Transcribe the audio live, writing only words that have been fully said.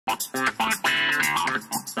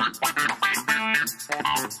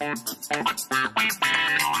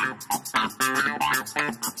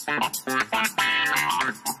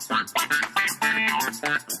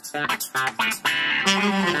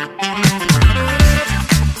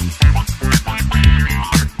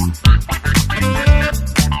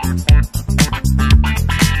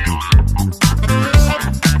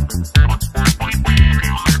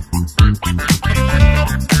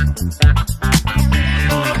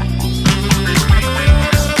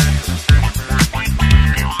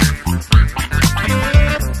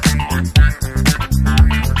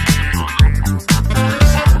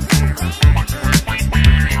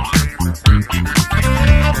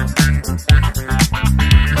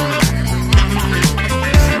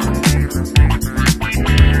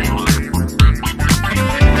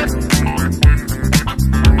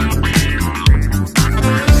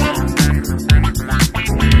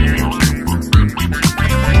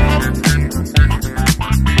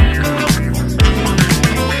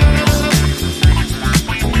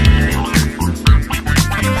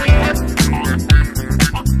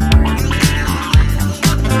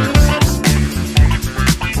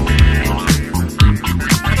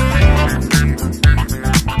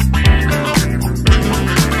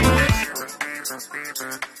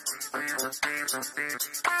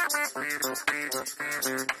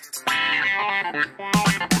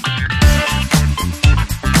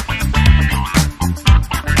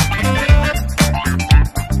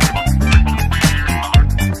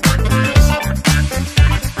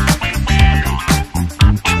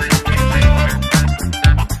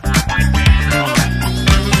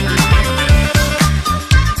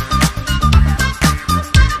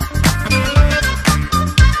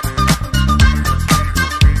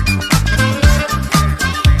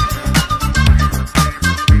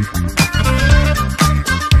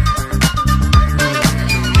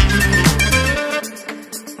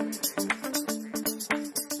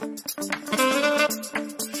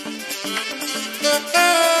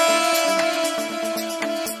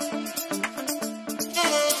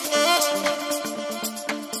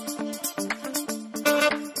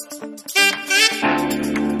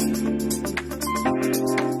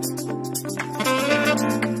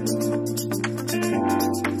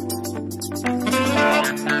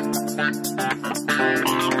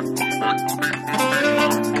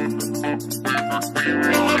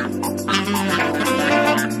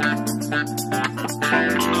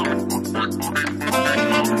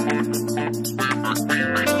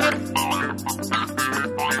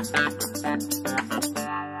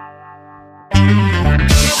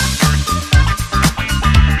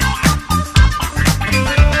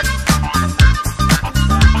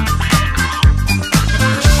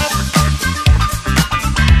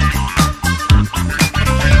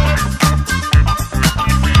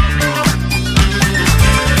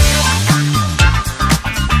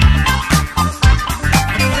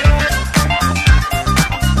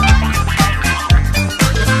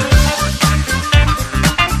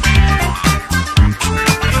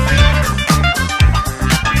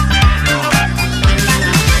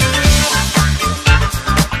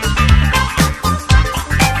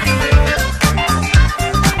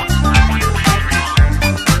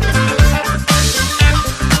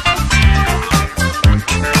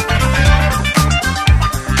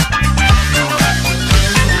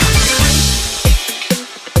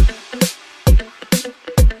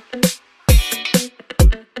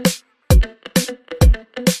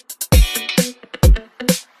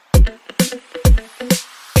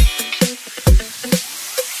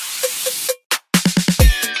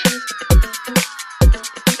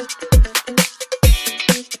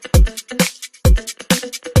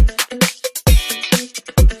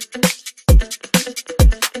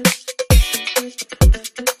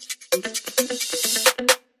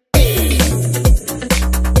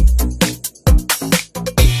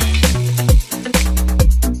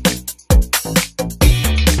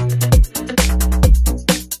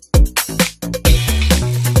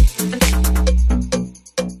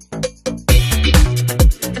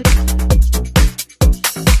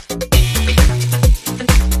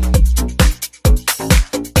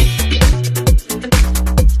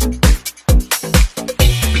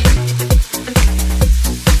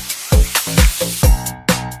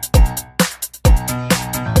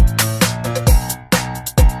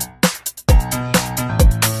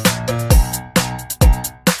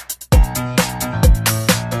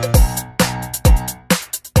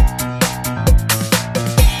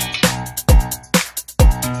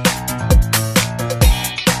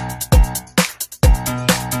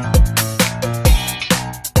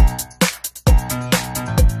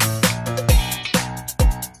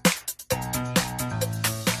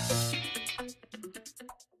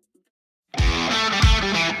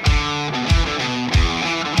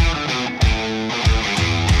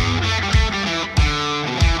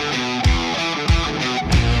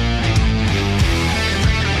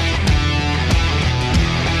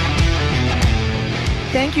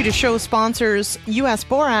Thank you to show sponsors US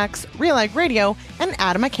Borax, Real Ag Radio, and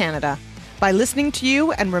ADAMA Canada. By listening to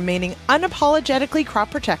you and remaining unapologetically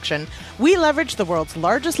crop protection, we leverage the world's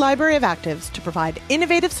largest library of actives to provide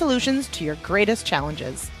innovative solutions to your greatest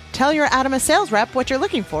challenges. Tell your ADAMA sales rep what you're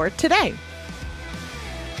looking for today.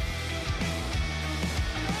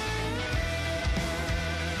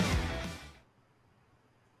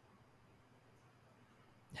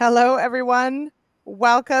 Hello, everyone.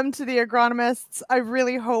 Welcome to the Agronomists. I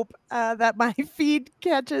really hope that my feed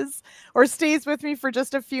catches or stays with me for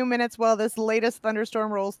just a few minutes while this latest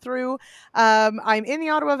thunderstorm rolls through. I'm in the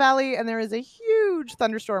Ottawa Valley, and there is a huge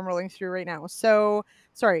thunderstorm rolling through right now. So,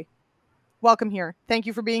 sorry. Welcome here. Thank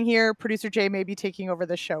you for being here. Producer Jay may be taking over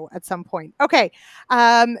the show at some point. Okay.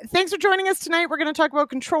 Thanks for joining us tonight. We're going to talk about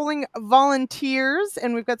controlling volunteers,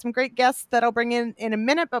 and we've got some great guests that I'll bring in a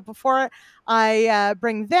minute. But before I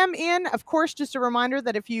bring them in, of course, just a reminder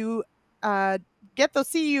that if you get those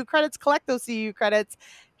CEU credits, collect those CEU credits,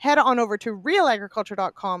 head on over to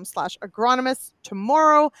realagriculture.com/agronomists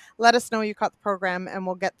tomorrow. Let us know you caught the program and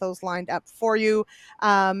we'll get those lined up for you.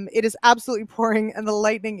 It is absolutely pouring and the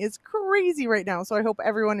lightning is crazy right now. So I hope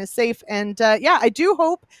everyone is safe. And yeah, I do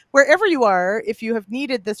hope wherever you are, if you have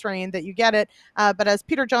needed this rain, that you get it. But as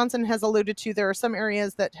Peter Johnson has alluded to, there are some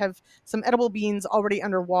areas that have some edible beans already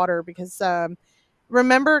underwater because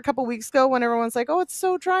remember a couple weeks ago when everyone's like, oh, it's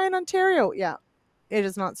so dry in Ontario. Yeah. It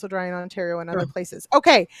is not so dry in Ontario and other places.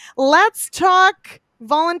 Okay, let's talk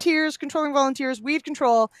volunteers, controlling volunteers, weed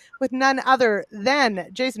control with none other than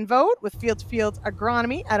Jason Voogt with Field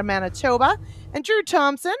Agronomy out of Manitoba and Drew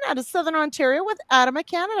Thompson out of Southern Ontario with ADAMA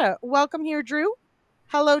Canada. Welcome here, Drew.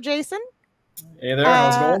 Hello, Jason. Hey there,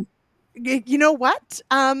 how's it going? You know what?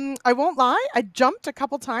 I won't lie. I jumped a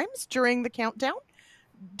couple times during the countdown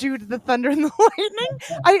due to the thunder and the lightning.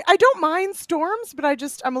 I don't mind storms, but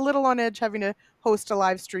I'm a little on edge having to host a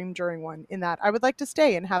live stream during one, in that I would like to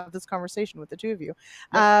stay and have this conversation with the two of you.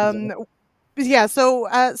 Yeah, so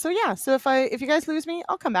if you guys lose me,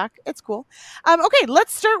 I'll come back. It's cool. Okay,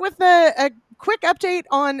 let's start with a quick update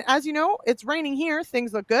on, as you know, it's raining here.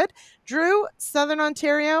 Things look good. Drew, Southern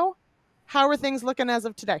Ontario, how are things looking as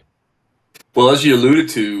of today? Well, as you alluded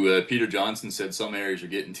to, Peter Johnson said some areas are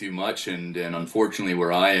getting too much, and unfortunately,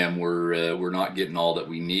 where I am, we're not getting all that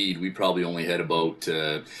we need. We probably only had about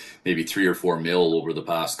maybe 3 or 4 mil over the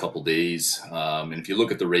past couple days. And if you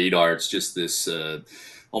look at the radar, it's just this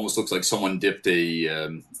almost looks like someone dipped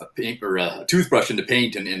a paint or a toothbrush into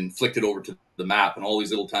paint and flicked it over to the map, and all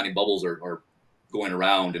these little tiny bubbles are going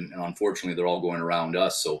around, and unfortunately they're all going around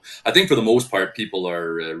us. So I think for the most part people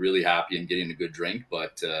are really happy and getting a good drink,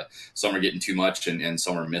 but some are getting too much and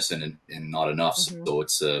some are missing and not enough. So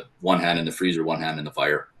it's one hand in the freezer, one hand in the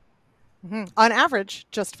fire. On average,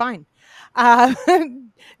 just fine.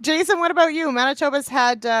 Jason, what about you? Manitoba's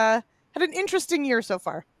had an interesting year so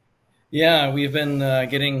far. Yeah, we've been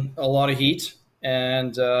getting a lot of heat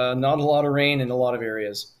and not a lot of rain in a lot of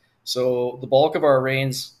areas. So the bulk of our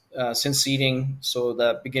rains since seeding, so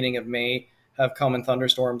the beginning of May, have come in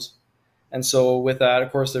thunderstorms. And so with that,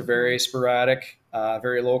 of course, they're very sporadic,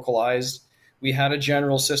 very localized. We had a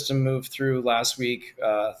general system move through last week,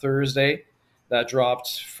 Thursday, that dropped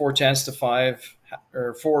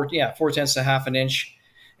 4/10 to half an inch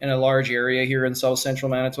in a large area here in south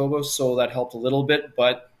central Manitoba. So that helped a little bit,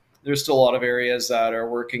 but there's still a lot of areas that are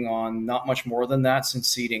working on not much more than that since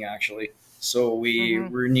seeding, actually. So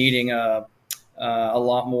we're needing a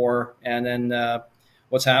lot more. And then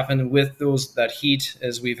what's happened with that heat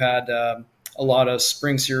is we've had a lot of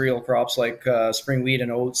spring cereal crops like spring wheat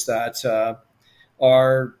and oats that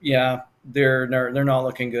they're not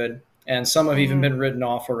looking good, and some have even been written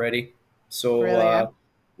off already. So really,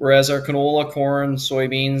 whereas our canola, corn,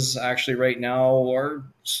 soybeans actually right now are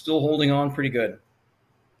still holding on pretty good.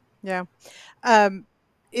 Yeah. I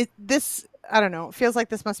don't know, it feels like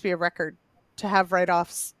this must be a record to have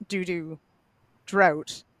write-offs due to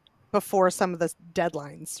drought before some of the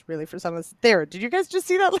deadlines, really, for some of this. There, did you guys just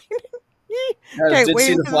see that? Okay, did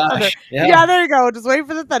see the flash. Yeah, there you go. Just waiting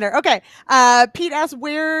for the thunder. Okay. Pete asked,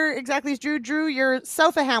 where exactly is Drew? Drew, you're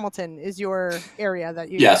south of Hamilton is your area that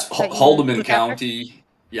you... Yes, Haldimand County.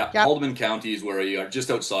 Yeah, yep. Haldimand County is where you are,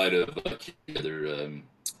 just outside of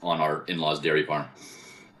on our in-laws dairy farm.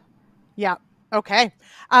 Yeah. Okay.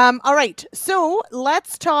 All right. So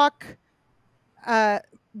let's talk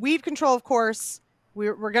weed control, of course.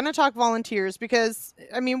 We're going to talk volunteers because,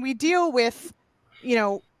 I mean, we deal with,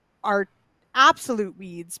 our absolute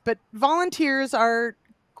weeds, but volunteers are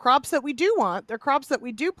crops that we do want. They're crops that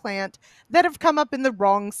we do plant that have come up in the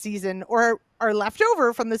wrong season or are left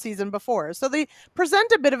over from the season before. So they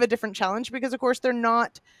present a bit of a different challenge because, of course, they're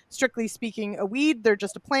not, strictly speaking, a weed. They're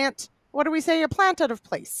just a plant. What do we say? A plant out of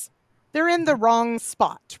place. They're in the wrong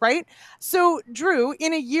spot, right? So, Drew,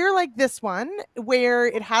 in a year like this one, where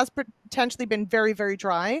it has potentially been very, very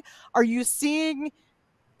dry, are you seeing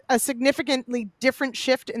a significantly different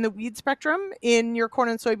shift in the weed spectrum in your corn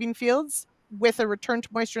and soybean fields with a return to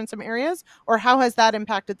moisture in some areas, or how has that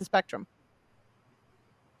impacted the spectrum?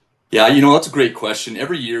 Yeah, that's a great question.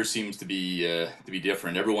 Every year seems to be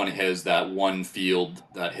different. Everyone has that one field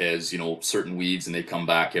that has certain weeds, and they come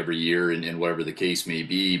back every year, and whatever the case may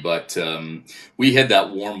be. But we had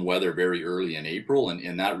that warm weather very early in April,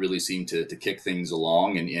 and that really seemed to kick things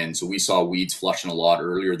along, and so we saw weeds flushing a lot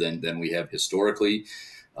earlier than we have historically.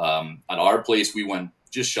 At our place, we went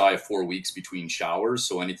just shy of 4 weeks between showers,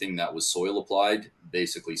 so anything that was soil applied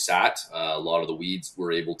basically sat. A lot of the weeds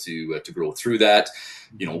were able to grow through that.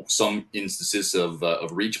 Some instances of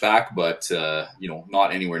reach back, but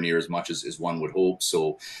not anywhere near as much as one would hope.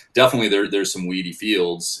 So definitely there's some weedy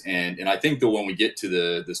fields, and I think though when we get to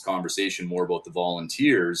this conversation more about the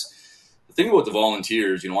volunteers. The thing about the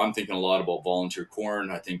volunteers, I'm thinking a lot about volunteer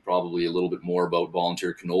corn. I think probably a little bit more about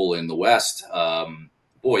volunteer canola in the West.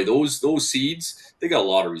 Boy, those seeds, they got a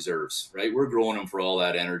lot of reserves, right? We're growing them for all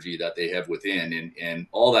that energy that they have within, and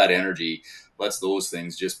all that energy lets those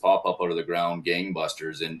things just pop up out of the ground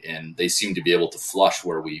gangbusters, and they seem to be able to flush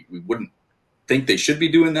where we wouldn't think they should be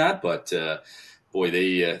doing that, but boy,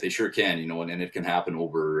 they sure can, and it can happen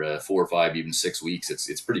over 4 or 5, even 6 weeks.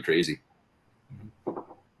 It's pretty crazy.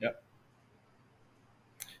 Yep.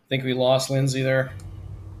 I think we lost Lyndsey there.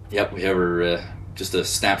 Yep, we have her, just a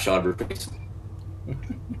snapshot of her face.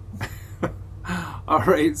 All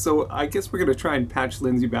right, so I guess we're going to try and patch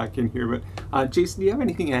Lyndsey back in here, but Jason, do you have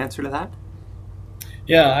anything to answer to that?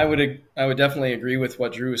 Yeah, I would definitely agree with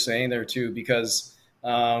what Drew was saying there too, because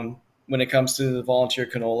when it comes to the volunteer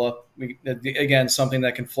canola, again, something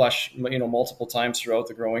that can flush multiple times throughout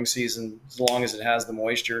the growing season, as long as it has the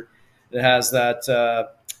moisture, it has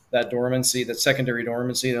that dormancy, that secondary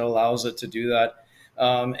dormancy that allows it to do that.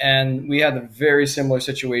 And we had a very similar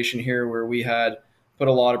situation here where we had put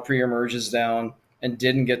a lot of pre-emerges down and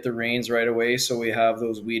didn't get the rains right away. So we have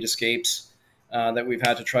those weed escapes that we've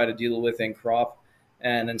had to try to deal with in crop.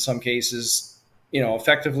 And in some cases,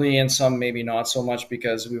 effectively, and some maybe not so much,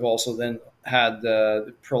 because we've also then had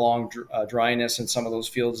the prolonged dryness in some of those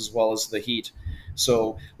fields as well as the heat.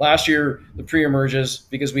 So last year, the pre-emerges,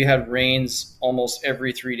 because we had rains almost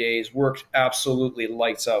every 3 days, worked absolutely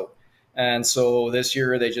lights out. And so this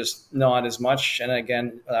year, they just not as much. And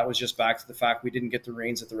again, that was just back to the fact we didn't get the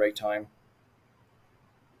rains at the right time.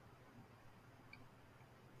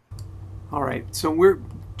 All right, so we're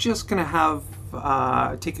just going to have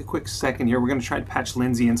take a quick second here. We're going to try to patch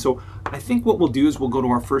Lyndsey in. So I think what we'll do is we'll go to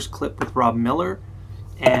our first clip with Rob Miller,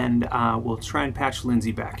 and we'll try and patch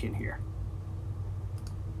Lyndsey back in here.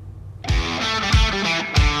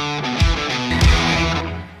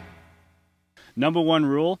 Number one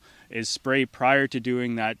rule is spray prior to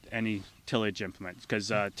doing any tillage implement, because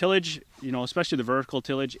tillage, especially the vertical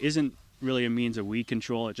tillage, isn't really a means of weed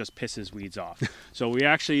control. It just pisses weeds off. So we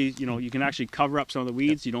actually, you can actually cover up some of the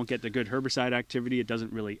weeds. You don't get the good herbicide activity. It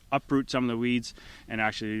doesn't really uproot some of the weeds and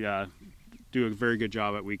actually do a very good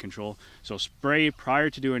job at weed control. So spray prior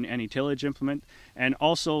to doing any tillage implement, and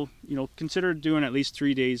also, consider doing at least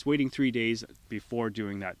 3 days, waiting 3 days before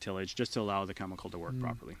doing that tillage, just to allow the chemical to work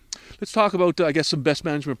properly. Let's talk about, I guess, some best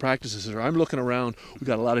management practices here. I'm looking around. We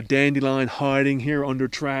got a lot of dandelion hiding here under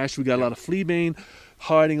trash. We got a lot of fleabane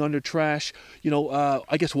hiding under trash.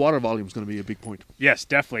 I guess water volume is going to be a big point. Yes,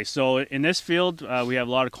 definitely. So in this field, we have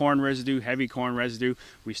a lot of corn residue, heavy corn residue.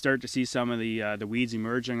 We start to see some of the weeds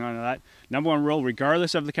emerging on that. Number one rule,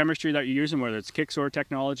 regardless of the chemistry that you're using, whether it's Kicksoar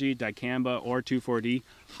technology, dicamba, or 2,4-D,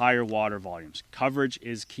 higher water volumes. Coverage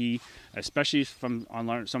is key, especially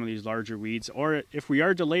on some of these larger weeds. Or if we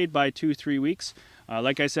are delayed by 2-3 weeks,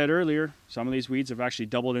 like I said earlier, some of these weeds have actually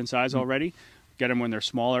doubled in size already. Get them when they're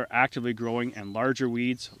smaller, actively growing, and larger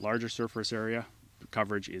weeds, larger surface area.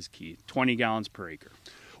 Coverage is key. 20 gallons per acre.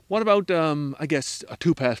 What about, I guess, a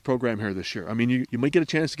 2-pass program here this year? I mean, you might get a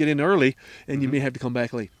chance to get in early, and you may have to come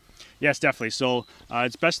back late. Yes, definitely. So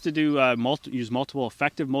it's best to do use multiple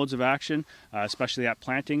effective modes of action, especially at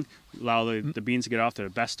planting. Allow the beans to get off to the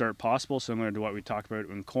best start possible, similar to what we talked about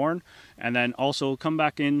in corn. And then also come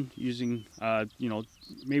back in using,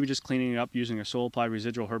 maybe just cleaning it up using a soil applied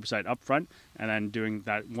residual herbicide up front, and then doing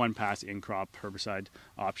that one pass in crop herbicide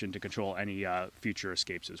option to control any future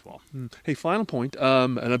escapes as well. Hey, final point,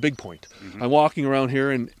 and a big point. I'm walking around here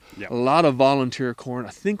and a lot of volunteer corn. I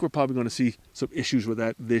think we're probably going to see some issues with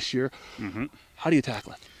that this year. How do you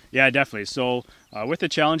tackle it? Yeah, definitely. So with the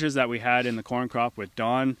challenges that we had in the corn crop with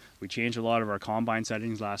Dawn, we changed a lot of our combine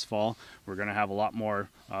settings last fall. We're going to have a lot more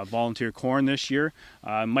volunteer corn this year.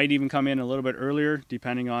 Might even come in a little bit earlier,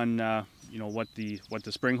 depending on what the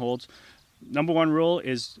spring holds. Number one rule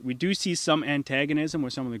is we do see some antagonism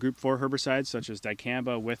with some of the group 4 herbicides, such as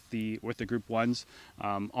dicamba with the group 1s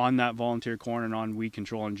on that volunteer corn and on weed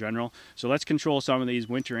control in general. So let's control some of these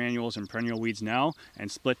winter annuals and perennial weeds now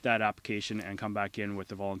and split that application and come back in with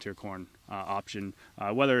the volunteer corn option,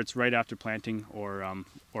 whether it's right after planting or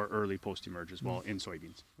early post-emerge as well in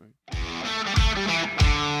soybeans.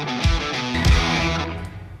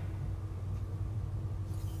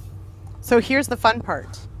 So here's the fun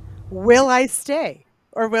part. Will I stay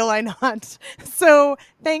or will I not? So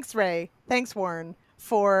thanks, Ray. Thanks, Warren,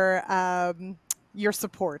 for your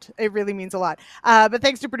support. It really means a lot. But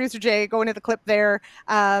thanks to producer Jay going to the clip there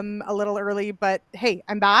a little early. But hey,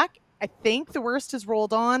 I'm back. I think the worst has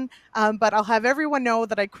rolled on, but I'll have everyone know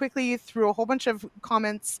that I quickly threw a whole bunch of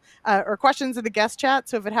comments or questions in the guest chat.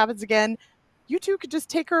 So if it happens again, you two could just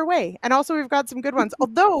take her away. And also we've got some good ones.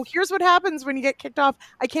 Although here's what happens when you get kicked off.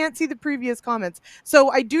 I can't see the previous comments. So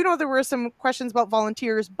I do know there were some questions about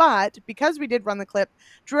volunteers, but because we did run the clip,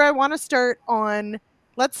 Drew, I want to start on,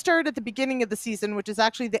 let's start at the beginning of the season, which is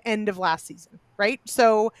actually the end of last season, right?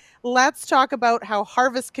 So let's talk about how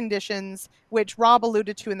harvest conditions, which Rob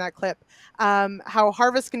alluded to in that clip, how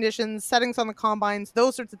harvest conditions, settings on the combines,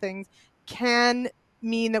 those sorts of things can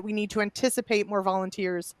mean that we need to anticipate more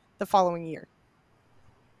volunteers the following year.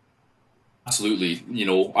 Absolutely.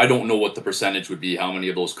 I don't know what the percentage would be, how many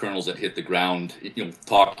of those kernels that hit the ground,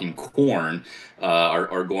 talking corn,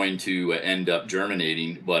 are going to end up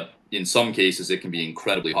germinating. But in some cases, it can be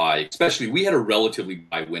incredibly high. Especially, we had a relatively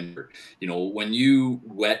dry winter. When you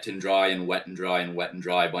wet and dry and wet and dry and wet and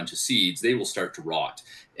dry a bunch of seeds, they will start to rot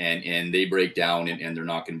and they break down and they're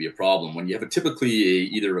not going to be a problem. When you have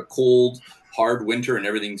either a cold, hard winter and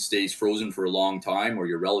everything stays frozen for a long time, or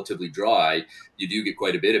you're relatively dry, you do get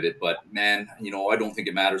quite a bit of it. But man, I don't think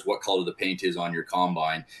it matters what color the paint is on your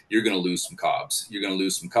combine. You're going to lose some cobs. You're going to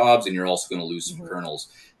lose some cobs, and you're also going to lose some kernels.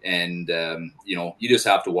 And you just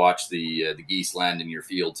have to watch the geese land in your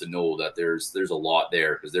field to know that there's a lot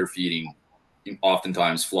there, because they're feeding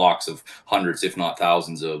oftentimes flocks of hundreds, if not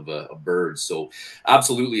thousands of birds. So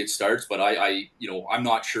absolutely it starts, but I'm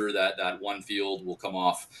not sure that one field will come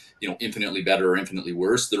off, infinitely better or infinitely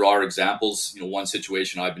worse. There are examples. One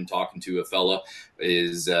situation I've been talking to a fella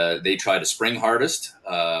is they tried a spring harvest,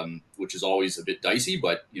 which is always a bit dicey,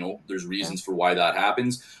 but there's reasons for why that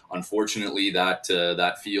happens. Unfortunately,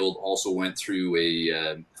 that field also went through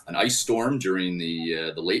an ice storm during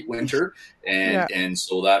the late winter, and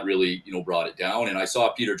so that really brought it down. And I saw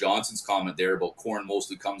Peter Johnson's comment there about corn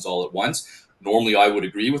mostly comes all at once. Normally, I would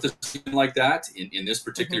agree with a statement like that. In this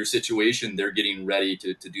particular situation, they're getting ready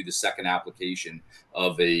to do the second application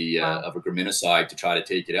of a graminicide to try to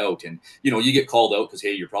take it out. And you get called out because,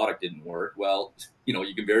 hey, your product didn't work. Well,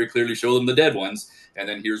 you can very clearly show them the dead ones, and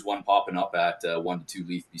then here's one popping up at 1 to 2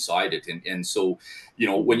 leaf beside it. And so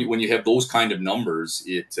when you have those kind of numbers,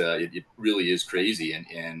 it really is crazy.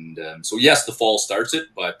 And so yes, the fall starts it,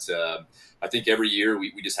 but I think every year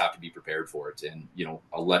we just have to be prepared for it. And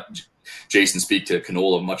I'll let Jason speak to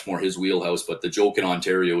canola, much more his wheelhouse, but the joke in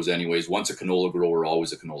Ontario is anyways, once a canola grower,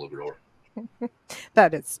 always a canola grower.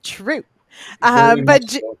 That is true.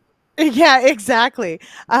 Yeah, exactly.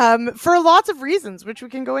 For lots of reasons, which we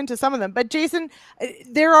can go into some of them. But Jason,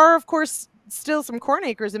 there are, of course, still some corn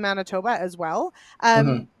acres in Manitoba as well.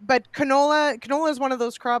 But canola is one of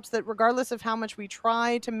those crops that, regardless of how much we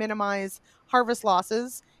try to minimize harvest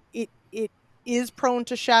losses, it is prone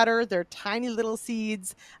to shatter. They're tiny little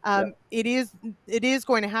seeds. It is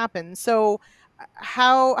going to happen. So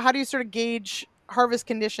how do you sort of gauge harvest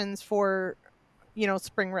conditions for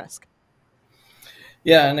spring risk?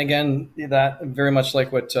 Yeah, and again, that very much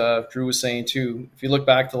like what Drew was saying too. If you look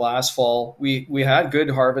back to last fall, we had good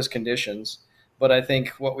harvest conditions, but I think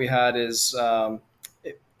what we had is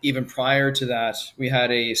even prior to that, we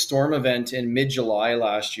had a storm event in mid-July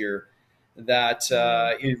last year that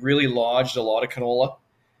it really lodged a lot of canola,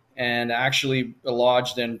 and actually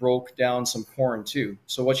lodged and broke down some corn too.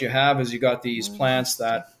 So what you have is you got these plants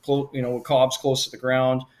that, cobs close to the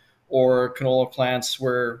ground, or canola plants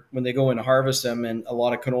where when they go in to harvest them, and a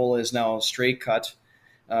lot of canola is now straight cut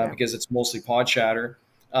because it's mostly pod shatter,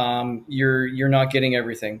 you're not getting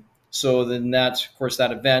everything. So then that, of course,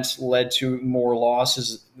 that event led to more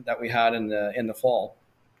losses that we had in the fall.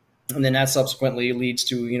 And then that subsequently leads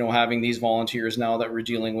to, having these volunteers now that we're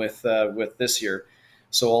dealing with this year.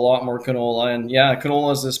 So a lot more canola. And yeah,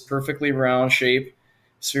 canola is this perfectly round shape,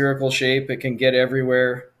 spherical shape. It can get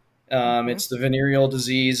everywhere. It's the venereal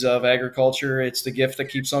disease of agriculture. It's the gift that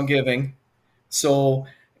keeps on giving. So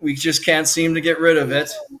we just can't seem to get rid of it.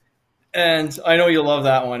 And I know you love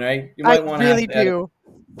that one, right? You might want to really do.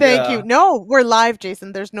 Thank you. No, we're live,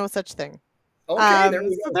 Jason. There's no such thing. Okay, there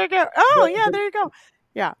we go. So there you go. Oh, yeah, there you go.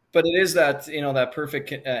 Yeah. But it is that, that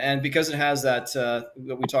perfect, and because it has that,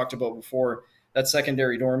 what we talked about before, that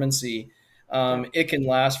secondary dormancy, it can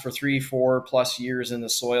last for 3-4+ years in the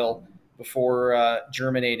soil before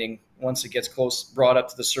germinating once it gets brought up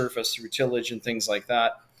to the surface through tillage and things like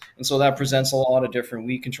that. And so that presents a lot of different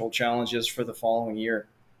weed control challenges for the following year.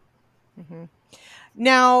 Mm-hmm.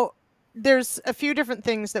 Now, there's a few different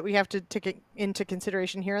things that we have to take into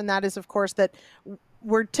consideration here, and that is, of course, that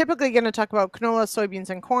we're typically going to talk about canola, soybeans,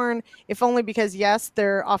 and corn, if only because, yes,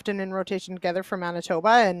 they're often in rotation together for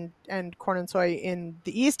Manitoba and corn and soy in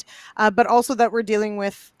the east, but also that we're dealing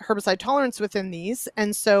with herbicide tolerance within these.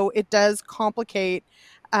 And so it does complicate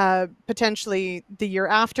potentially the year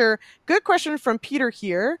after. Good question from Peter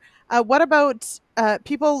here. What about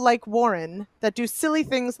people like Warren that do silly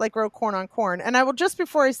things like grow corn on corn? And I will, just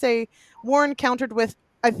before I say, Warren countered with,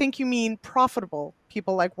 I think you mean profitable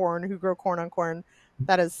people like Warren who grow corn on corn.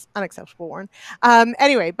 That is unacceptable, Warren.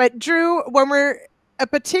 Anyway, but Drew, when we're a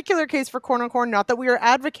particular case for corn on corn, not that we are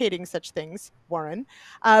advocating such things, Warren,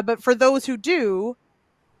 but for those who do,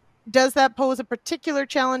 does that pose a particular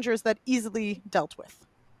challenge, or is that easily dealt with?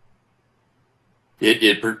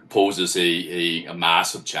 It poses a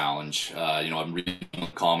massive challenge. I'm reading the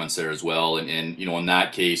comments there as well. And in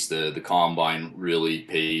that case, the combine really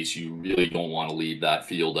pays. You really don't want to leave that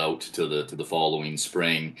field out to the following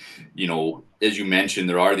spring. As you mentioned,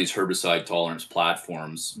 there are these herbicide tolerance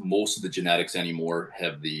platforms. Most of the genetics anymore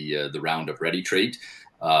have the Roundup Ready trait.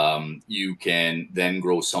 You can then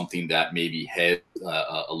grow something that maybe has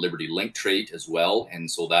a Liberty Link trait as well.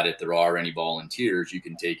 And so that if there are any volunteers, you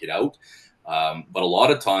can take it out. But a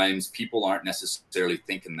lot of times people aren't necessarily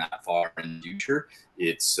thinking that far in the future.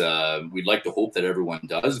 It's we'd like to hope that everyone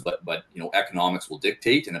does, but economics will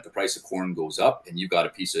dictate. And if the price of corn goes up and you've got a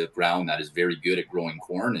piece of ground that is very good at growing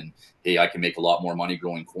corn, and hey, I can make a lot more money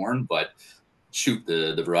growing corn, but shoot,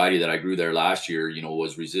 the variety that I grew there last year,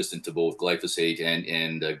 was resistant to both glyphosate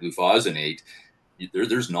and glufosinate.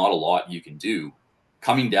 There's not a lot you can do.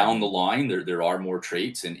 Coming down the line, there are more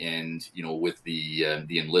traits, and with the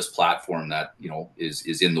Enlist platform that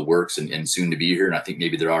is in the works and soon to be here, and I think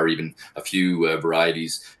maybe there are even a few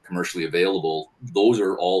varieties commercially available. Those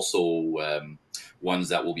are also ones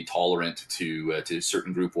that will be tolerant to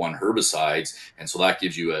certain Group 1 herbicides, and so that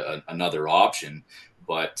gives you another option.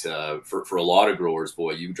 But for a lot of growers,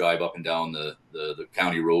 boy, you drive up and down the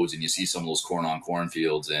county roads and you see some of those corn on corn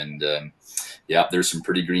fields, and yeah, there's some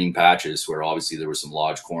pretty green patches where obviously there was some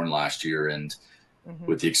lodge corn last year, and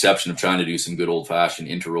with the exception of trying to do some good old fashioned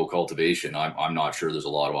inter-row cultivation, I'm not sure there's a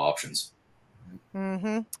lot of options.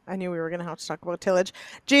 I knew we were going to have to talk about tillage.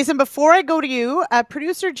 Jason, before I go to you,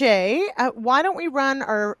 producer Jay, why don't we run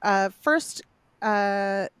our first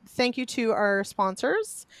thank you to our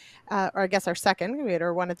sponsors, or I guess our second. We had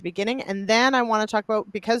our one at the beginning, and then I want to talk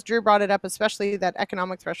about, because Drew brought it up, especially that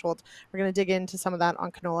economic threshold, we're going to dig into some of that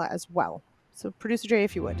on canola as well. So producer Jay,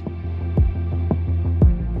 if you would.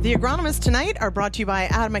 The Agronomists tonight are brought to you by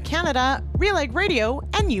ADAMA Canada, Real Ag Radio,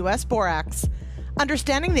 and US Borax.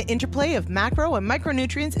 Understanding the interplay of macro and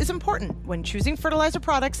micronutrients is important when choosing fertilizer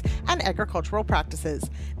products and agricultural practices.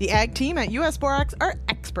 The ag team at US Borax are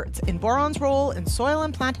experts in boron's role in soil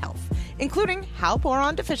and plant health, including how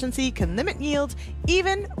boron deficiency can limit yield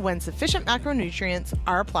even when sufficient macronutrients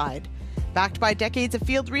are applied. Backed by decades of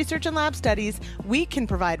field research and lab studies, we can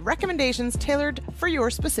provide recommendations tailored for your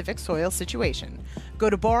specific soil situation. Go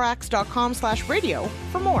to borax.com/radio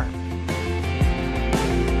for more.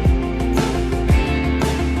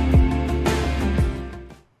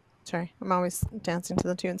 Sorry, I'm always dancing to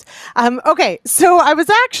the tunes. Okay, so I was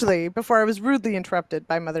actually, before I was rudely interrupted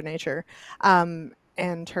by Mother Nature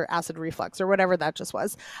and her acid reflux, or whatever that just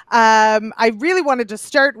was, I really wanted to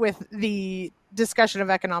start with the discussion of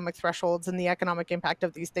economic thresholds and the economic impact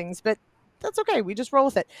of these things, but that's okay. We just roll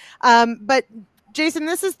with it. But Jason,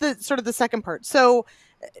 this is the sort of the second part. So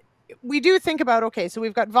we do think about, okay, so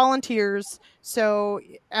we've got volunteers. So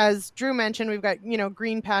as Drew mentioned, we've got,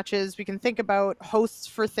 green patches. We can think about hosts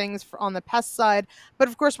for things on the pest side. But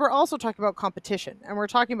of course, we're also talking about competition. And we're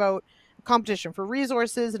talking about competition for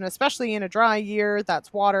resources. And especially in a dry year,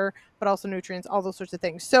 that's water, but also nutrients, all those sorts of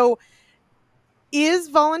things. So is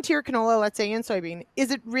volunteer canola, let's say in soybean,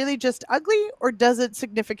 is it really just ugly, or does it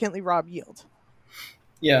significantly rob yield?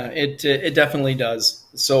 Yeah, it definitely does.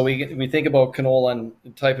 So we think about canola and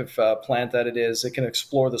the type of plant that it is. It can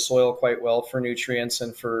explore the soil quite well for nutrients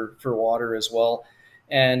and for water as well.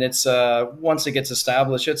 And it's once it gets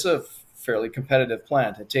established, it's a fairly competitive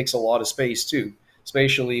plant. It takes a lot of space too,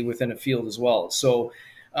 spatially within a field as well. So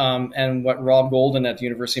and what Rob Golden at the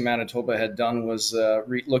University of Manitoba had done was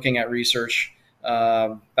looking at research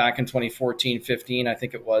back in 2014-15, I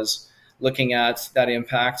think it was, looking at that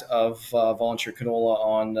impact of volunteer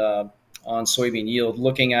canola on soybean yield,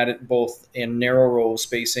 looking at it both in narrow row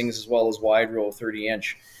spacings as well as wide row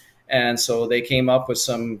 30-inch. And so they came up with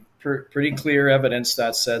some pretty clear evidence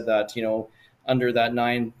that said that, under that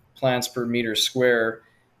 9 plants per meter square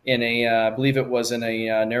in I believe it was in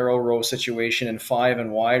a narrow row situation, and 5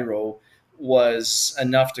 in wide row was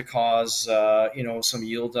enough to cause, some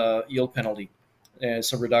yield penalty.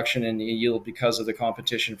 Some reduction in the yield because of the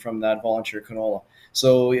competition from that volunteer canola.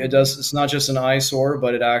 So it's not just an eyesore,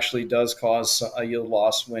 but it actually does cause a yield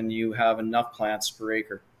loss when you have enough plants per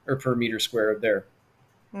acre or per meter square there.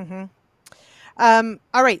 Mm-hmm.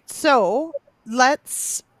 All right. So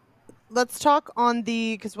let's talk on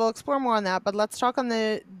because we'll explore more on that, but let's talk on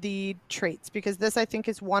the traits, because this, I think,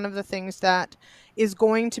 is one of the things that is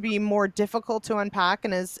going to be more difficult to unpack.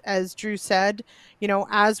 And as Drew said,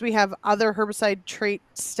 as we have other herbicide trait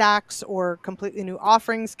stacks or completely new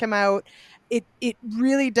offerings come out, it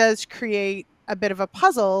really does create a bit of a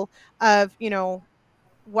puzzle of,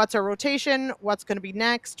 what's our rotation, what's going to be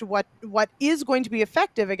next, what is going to be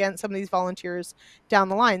effective against some of these volunteers down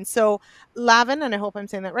the line. So Lavin, and I hope I'm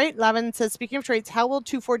saying that right, Lavin says, speaking of traits, how will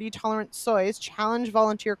 2,4-D tolerant soys challenge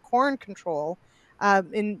volunteer corn control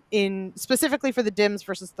in specifically for the DIMs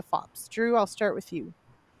versus the FOPs? Drew, I'll start with you.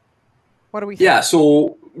 What do we think? Yeah,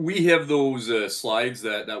 so we have those slides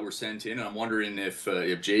that were sent in, and I'm wondering if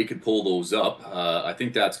Jay could pull those up. I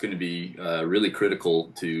think that's going to be really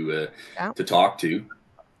critical to talk to.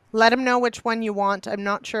 Let them know which one you want. I'm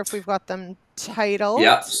not sure if we've got them titled.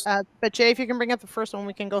 Yeah. But Jay, if you can bring up the first one,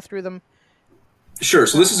 we can go through them. Sure.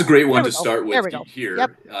 So this is a great one to start with here.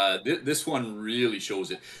 Yep. This one really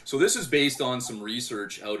shows it. So this is based on some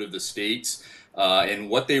research out of the States. And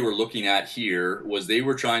what they were looking at here was they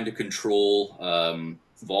were trying to control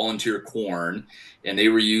volunteer corn, and they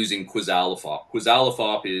were using quizalofop.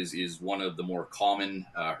 Quizalofop is one of the more common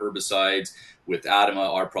herbicides. With ADAMA,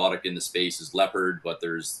 our product in the space is Leopard, but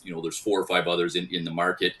there's 4 or 5 others in the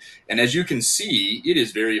market. And as you can see, it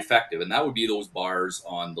is very effective, and that would be those bars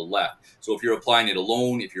on the left. So if you're applying it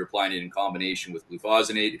alone, if you're applying it in combination with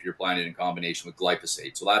glufosinate, if you're applying it in combination with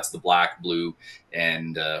glyphosate. So that's the black, blue,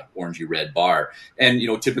 and orangey red bar. And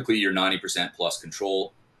typically you're 90% plus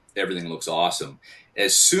control. Everything looks awesome.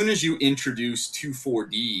 As soon as you introduce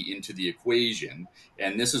 2,4-D into the equation,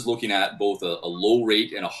 and this is looking at both a low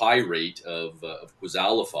rate and a high rate of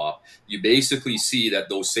quizalofop, you basically see that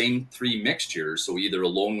those same 3 mixtures, so either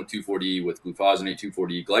alone with 2,4-D, with glufosinate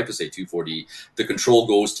 2,4-D, glyphosate 2,4-D, the control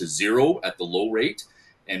goes to 0 at the low rate.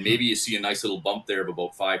 And maybe you see a nice little bump there of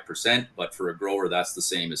about 5%, but for a grower, that's the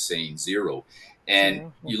same as saying 0.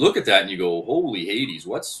 And you look at that and you go, "Holy Hades,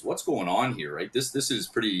 what's going on here?" Right? This is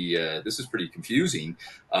pretty confusing.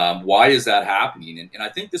 Why is that happening? And I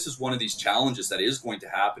think this is one of these challenges that is going to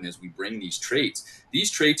happen as we bring these traits. These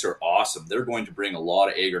traits are awesome. They're going to bring a lot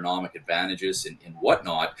of agronomic advantages and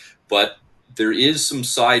whatnot, but there is some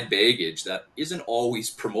side baggage that isn't always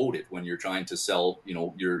promoted when you're trying to sell,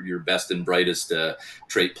 your best and brightest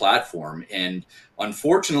trait platform. And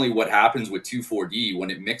unfortunately, what happens with 2,4-D when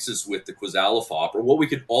it mixes with the quizalofop, or what we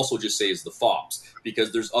could also just say is the FOPs,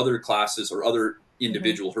 because there's other classes or other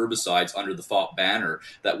individual herbicides under the FOP banner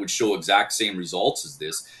that would show exact same results as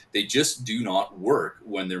this. They just do not work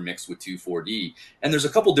when they're mixed with 2,4-D. And there's a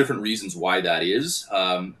couple different reasons why that is.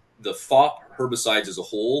 The FOP herbicides as a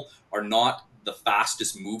whole are not the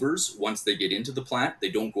fastest movers once they get into the plant. They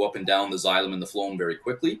don't go up and down the xylem and the phloem very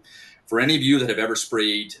quickly. For any of you that have ever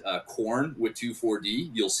sprayed corn with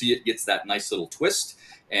 2,4-D, you'll see it gets that nice little twist.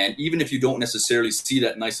 And even if you don't necessarily see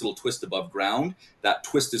that nice little twist above ground, that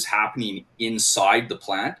twist is happening inside the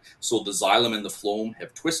plant. So the xylem and the phloem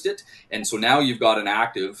have twisted. And so now you've got an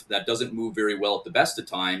active that doesn't move very well at the best of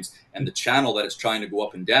times. And the channel that it's trying to go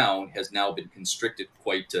up and down has now been constricted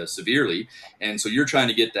quite severely. And so you're trying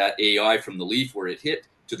to get that AI from the leaf where it hit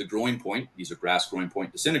to the growing point. These are grass growing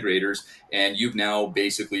point disintegrators. And you've now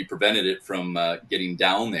basically prevented it from getting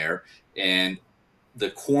down there. And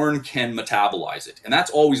the corn can metabolize it. And that's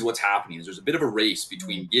always what's happening is there's a bit of a race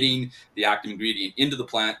between getting the active ingredient into the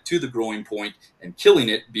plant to the growing point and killing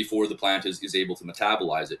it before the plant is able to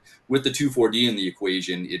metabolize it. With the 2,4-D in the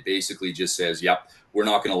equation, it basically just says, yep, we're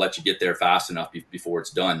not going to let you get there fast enough before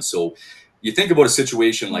it's done. So you think about a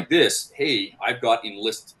situation like this, hey, I've got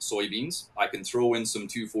enlist soybeans. I can throw in some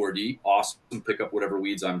 2,4-D, awesome, pick up whatever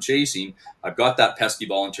weeds I'm chasing. I've got that pesky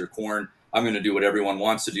volunteer corn. I'm going to do what everyone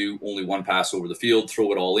wants to do, only one pass over the field,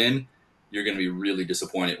 throw it all in. You're going to be really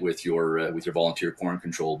disappointed with your volunteer corn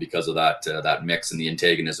control because of that mix and the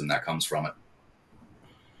antagonism that comes from it.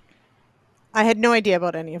 I had no idea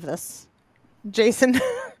about any of this. Jason,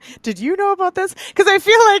 did you know about this? Because I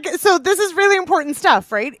feel like, so this is really important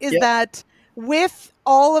stuff, right? Is that with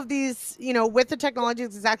all of these, you know, with the technology,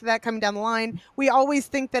 exactly that coming down the line, we always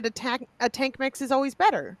think that a tank mix is always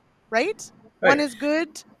better, right? One is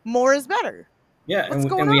good, more is better. Yeah, What's and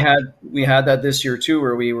going we had that this year too,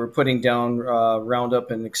 where we were putting down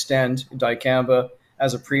Roundup and Extend dicamba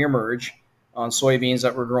as a pre-emerge on soybeans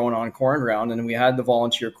that were growing on corn ground, and we had the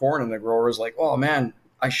volunteer corn, and the grower was like, "Oh man,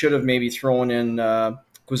 I should have maybe thrown in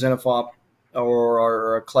Quizinophop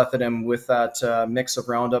or clethodim with that mix of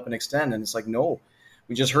Roundup and Extend," and it's like, no,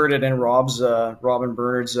 we just heard it in Robin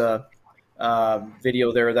Bernard's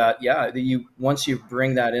video there that once you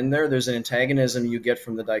bring that in there, there's an antagonism you get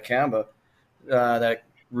from the dicamba that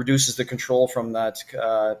reduces the control from that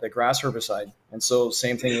the grass herbicide. And so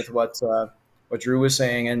same thing with what Drew was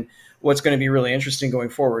saying. And what's going to be really interesting going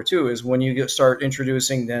forward too is when you start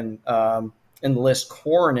introducing then enlist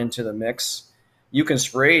corn into the mix, you can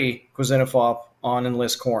spray Quizinophop on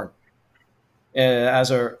enlist corn as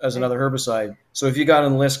another herbicide. So if you got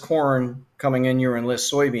enlist corn coming in your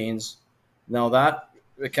enlist soybeans, now that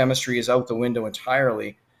chemistry is out the window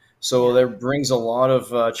entirely. So that brings a lot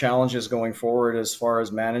of challenges going forward as far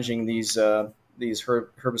as managing these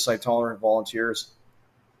herbicide tolerant volunteers.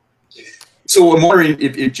 So I'm wondering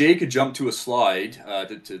if Jay could jump to a slide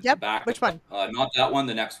to back. Which one? Not that one,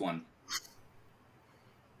 the next one.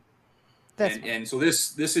 And so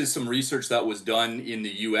this is some research that was done in the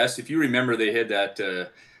U.S. If you remember, they had that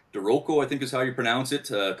Doroco, I think is how you pronounce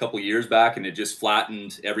it, a couple of years back, and it just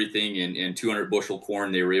flattened everything. In 200 bushel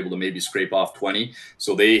corn, they were able to maybe scrape off 20.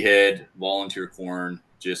 So they had volunteer corn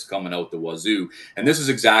just coming out the wazoo. And this is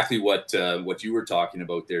exactly what you were talking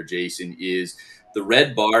about there, Jason, is the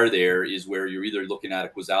red bar there is where you're either looking at a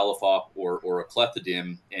Quizalophop or a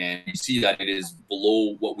clethodim, and you see that it is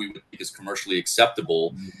below what we would think is commercially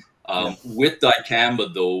acceptable. With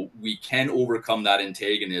dicamba, though, we can overcome that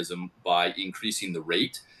antagonism by increasing the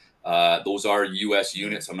rate. Those are U.S.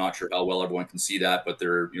 units. I'm not sure how well everyone can see that, but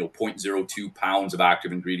they're 0.02 pounds of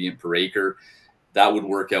active ingredient per acre. That would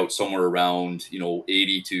work out somewhere around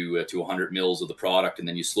 80 to 100 mils of the product, and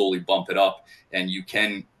then you slowly bump it up, and you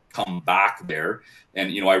can come back there.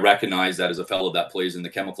 And I recognize that as a fellow that plays in the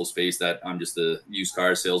chemical space, that I'm just a used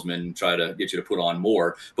car salesman, try to get you to put on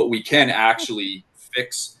more. But we can actually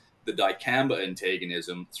fix the dicamba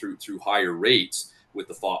antagonism through higher rates with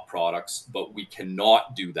the FOP products, but we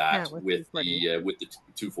cannot do that with the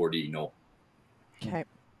 2,4-D. No. Okay.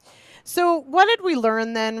 So what did we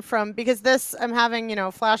learn then from, because this, I'm having,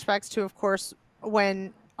 flashbacks to, of course,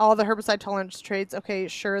 when all the herbicide tolerance trades, okay,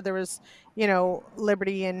 sure, there was,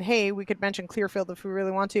 Liberty, and hey, we could mention Clearfield if we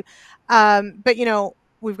really want to.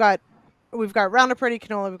 But, we've got Roundup Ready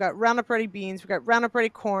canola, we've got Roundup Ready beans, we've got Roundup Ready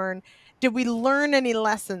corn. Did we learn any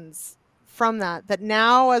lessons from that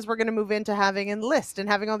now as we're going to move into having enlist and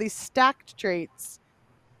having all these stacked traits?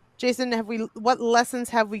 Jason, what lessons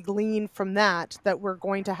have we gleaned from that we're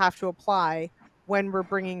going to have to apply when we're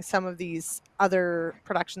bringing some of these other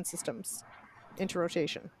production systems into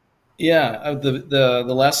rotation? Yeah, the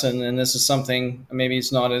lesson, and this is something, maybe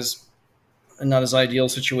it's not as ideal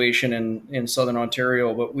situation in Southern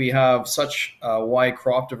Ontario, but we have such wide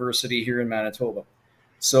crop diversity here in Manitoba.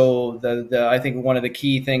 So I think one of the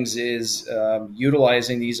key things is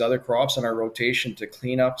utilizing these other crops in our rotation to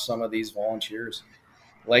clean up some of these volunteers,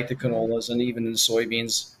 like the canolas and even the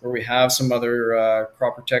soybeans, where we have some other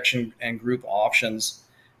crop protection and group options.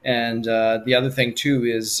 And the other thing too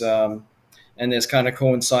is, and and this kind of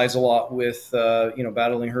coincides a lot with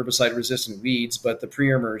battling herbicide-resistant weeds. But the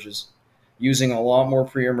pre-emerges, using a lot more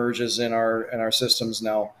pre-emerges in our systems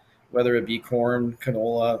now, whether it be corn,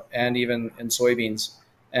 canola, and even in soybeans.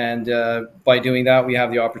 And by doing that, we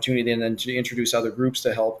have the opportunity then to introduce other groups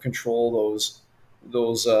to help control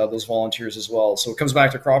those volunteers as well. So it comes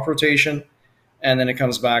back to crop rotation, and then it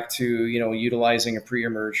comes back to utilizing a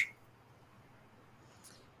pre-emerge.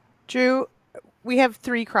 Drew, we have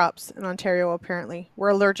 3 crops in Ontario. Apparently, we're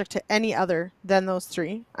allergic to any other than those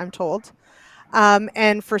 3, I'm told.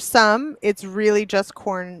 And for some, it's really just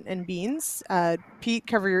corn and beans. Pete,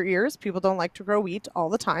 cover your ears. People don't like to grow wheat all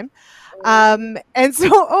the time. And so,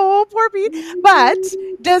 oh, poor Pete. But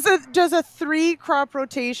does a 3 crop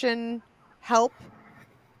rotation help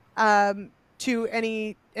to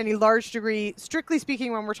any large degree, strictly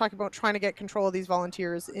speaking, when we're talking about trying to get control of these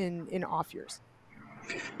volunteers in off years?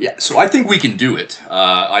 Yeah, so I think we can do it.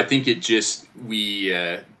 I think it just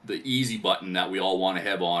the easy button that we all want to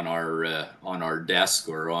have on our desk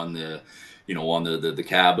or on the the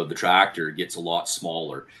cab of the tractor gets a lot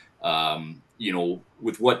smaller.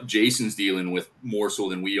 With what Jason's dealing with more so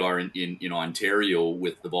than we are in Ontario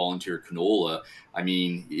with the volunteer canola, I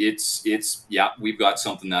mean, it's we've got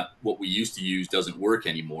something that what we used to use doesn't work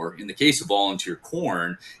anymore. In the case of volunteer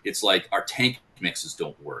corn, it's like our tank mixes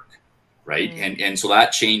don't work. Right. And so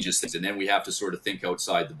that changes things. And then we have to sort of think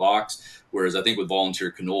outside the box. Whereas I think with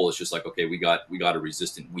volunteer canola, it's just like, okay, we got a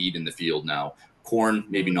resistant weed in the field now. Corn,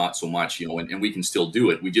 maybe not so much, and we can still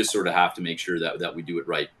do it. We just sort of have to make sure that we do it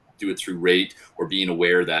right, do it through rate, or being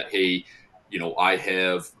aware that, hey,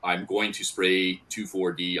 I'm going to spray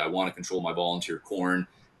 2,4-D. I want to control my volunteer corn.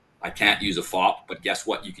 I can't use a FOP, but guess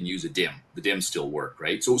what? You can use a DIM. The DIMs still work,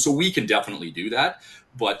 right? So we can definitely do that.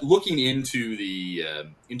 But looking into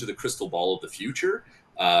the crystal ball of the future,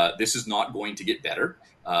 this is not going to get better.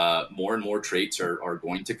 More and more traits are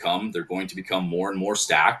going to come. They're going to become more and more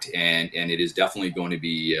stacked, and it is definitely going to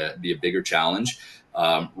be a bigger challenge.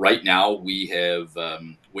 Right now, we have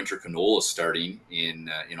winter canola starting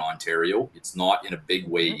in Ontario. It's not in a big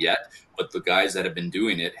way yet, but the guys that have been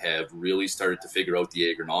doing it have really started to figure out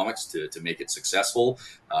the agronomics to make it successful.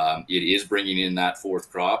 It is bringing in that 4th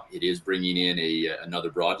crop. It is bringing in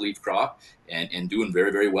another broadleaf crop and doing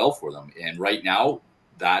very, very well for them. And right now,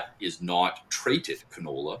 that is not traded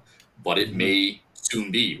canola, but it may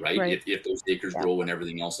soon be, right? If those acres grow and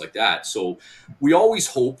everything else like that. So we always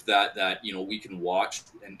hope that we can watch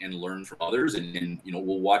and learn from others, and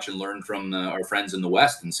we'll watch and learn from our friends in the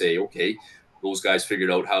West and say, okay, those guys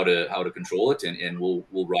figured out how to control it, and we'll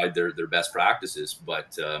ride their best practices.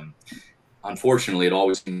 But unfortunately, it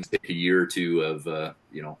always seems to take a year or two of we're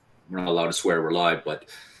not allowed to swear, we're live, but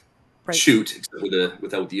shoot, except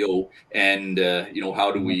without the O, and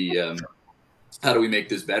how do we make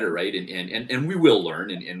this better, right? And we will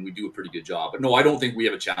learn, and we do a pretty good job. But no, I don't think we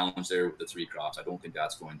have a challenge there with the 3 crops. I don't think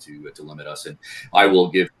that's going to limit us. And I will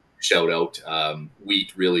give a shout out.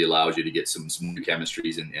 Wheat really allows you to get some new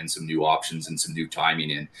chemistries and some new options and some new timing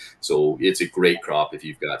in. So it's a great crop if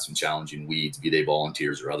you've got some challenging weeds, be they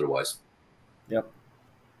volunteers or otherwise. Yep.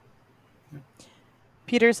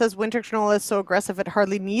 Peter says winter canola is so aggressive it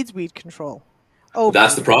hardly needs weed control. Oh,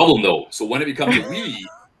 that's the problem, though. So when it becomes a weed,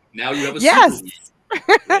 now you have a super weed.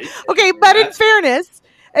 Right? Okay, but in fairness,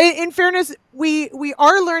 we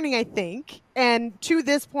are learning, I think, and to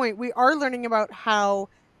this point, we are learning about how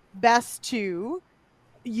best to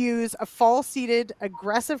use a fall-seeded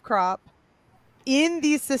aggressive crop in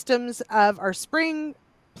these systems of our spring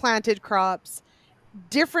planted crops,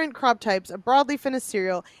 different crop types, a broadleaf and a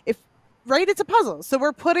cereal. It's a puzzle. So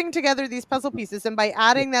we're putting together these puzzle pieces, and by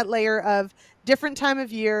adding that layer of different time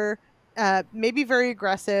of year, maybe very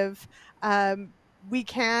aggressive, we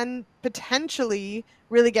can potentially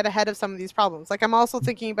really get ahead of some of these problems. Like I'm also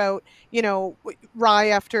thinking about, rye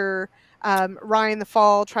after rye in the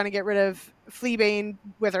fall, trying to get rid of fleabane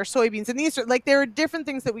with our soybeans. And these are there are different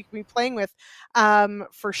things that we can be playing with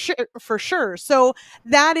for sure. So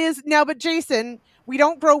that is now, but Jason, we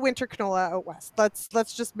don't grow winter canola out west.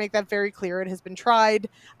 Let's just make that very clear. It has been tried.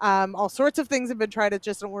 All sorts of things have been tried. It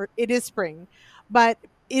just don't work. It is spring, but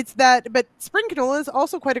spring canola is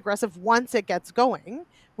also quite aggressive once it gets going,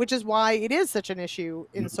 which is why it is such an issue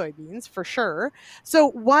in soybeans for sure. So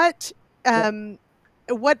what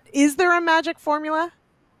is there a magic formula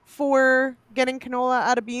for getting canola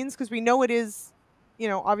out of beans? Because we know it is,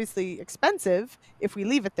 obviously expensive if we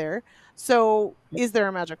leave it there. So is there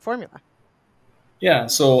a magic formula? Yeah,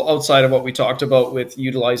 so outside of what we talked about with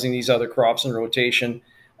utilizing these other crops in rotation,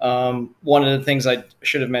 one of the things I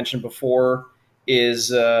should have mentioned before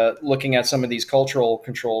is looking at some of these cultural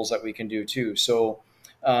controls that we can do too. So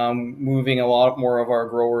moving a lot more of our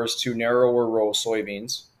growers to narrower row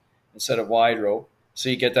soybeans instead of wide row. So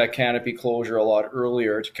you get that canopy closure a lot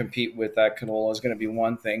earlier to compete with that canola is going to be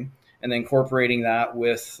one thing. And then incorporating that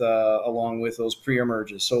with along with those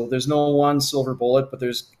pre-emerges. So there's no one silver bullet, but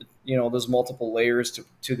there's multiple layers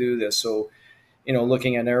to do this. So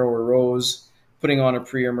looking at narrower rows, putting on a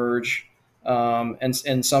pre-emerge. And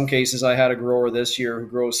in some cases, I had a grower this year who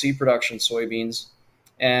grows seed production soybeans,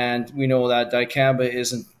 and we know that dicamba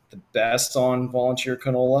isn't the best on volunteer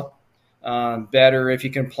canola. Better if you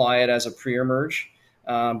can apply it as a pre-emerge.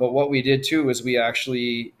 But what we did too is we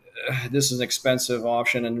actually, this is an expensive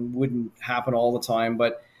option and wouldn't happen all the time,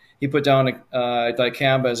 but he put down a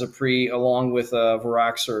dicamba as a pre along with a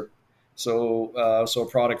Borax, so a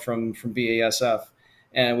product from BASF,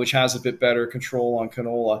 and which has a bit better control on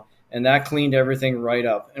canola. And that cleaned everything right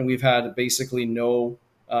up. And we've had basically no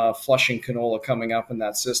flushing canola coming up in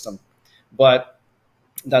that system. But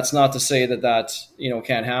that's not to say that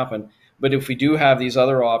can't happen. But if we do have these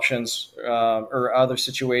other options or other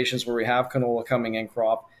situations where we have canola coming in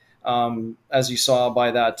crop, as you saw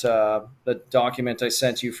by the document I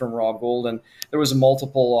sent you from Rob Golden, there was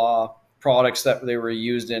multiple products that they were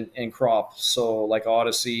used in crop. So like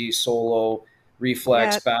Odyssey, Solo,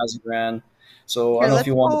 Reflex, Bazagran. So I don't know if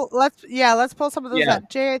you want. Let's pull some of those up.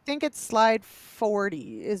 Jay, I think it's slide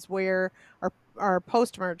 40 is where our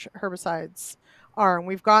post-emerge herbicides are, and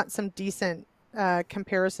we've got some decent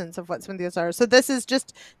comparisons of what some of these are. So this is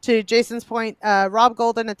just to Jason's point, Rob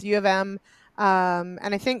Golden at the U of M, and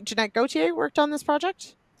I think Jeanette Gauthier worked on this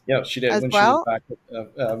project. Yeah, she did as when well. She was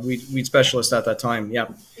back weed specialist at that time. Yeah.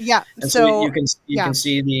 Yeah. And so you can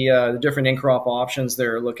see the different in-crop options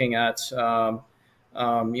they're looking at.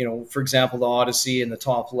 For example, the Odyssey in the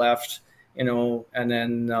top left, and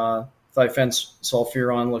then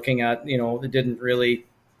difensulfuron looking at, it didn't really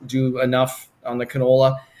do enough on the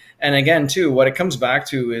canola. And again, too, what it comes back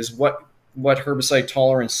to is what herbicide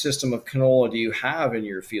tolerant system of canola do you have in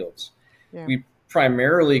your fields? Yeah. We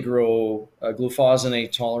primarily grow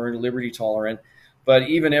glufosinate tolerant, Liberty tolerant, but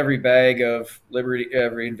even every bag of Liberty,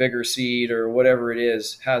 every Vigor seed or whatever it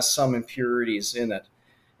is, has some impurities in it.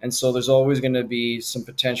 And so there's always going to be some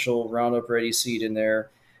potential Roundup Ready seed in there.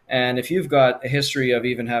 And if you've got a history of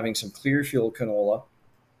even having some Clearfield canola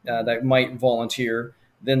that might volunteer,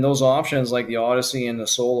 then those options like the Odyssey and the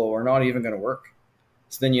Solo are not even going to work.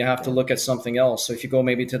 So then you have to look at something else. So if you go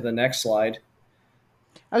maybe to the next slide.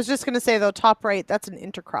 I was just going to say, though, top right, that's an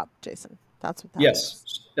intercrop, Jason. That's what that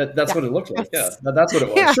is. That's what it looked like. Yeah, that's what it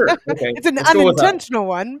was. Yeah. Sure. Okay. It's an unintentional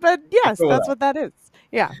one, but yes, that's what that is.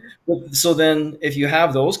 Yeah. So then if you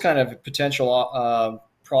have those kind of potential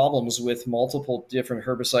problems with multiple different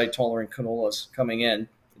herbicide tolerant canolas coming in,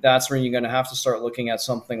 that's when you're going to have to start looking at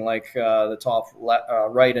something like the top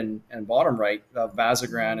right and bottom right of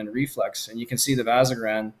Bazagran and Reflex. And you can see the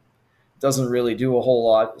Bazagran doesn't really do a whole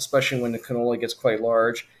lot, especially when the canola gets quite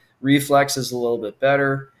large. Reflex is a little bit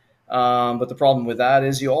better. But the problem with that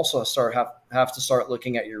is you also have to start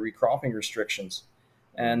looking at your recropping restrictions.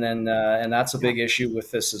 And then and that's a big issue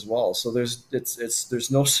with this as well. So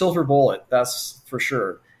there's no silver bullet, that's for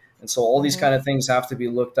sure. And so all these kind of things have to be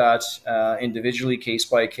looked at individually, case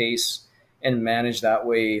by case, and managed that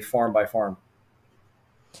way, farm by farm.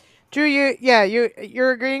 Drew,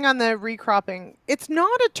 you're agreeing on the recropping. It's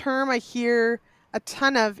not a term I hear a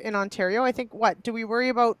ton of in Ontario. I think, do we worry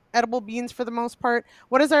about edible beans for the most part?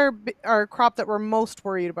 What is our crop that we're most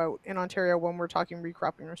worried about in Ontario when we're talking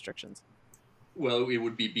recropping restrictions? Well, it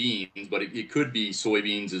would be beans, but it could be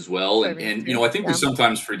soybeans as well. And I think we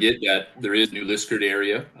sometimes forget that there is New Liskeard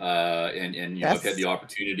area. And I've had the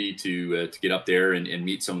opportunity to get up there and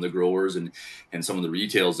meet some of the growers and some of the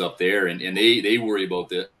retails up there. And they worry about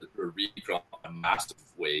the recrop in a massive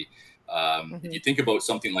way. If you think about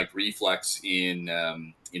something like Reflex in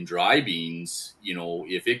dry beans,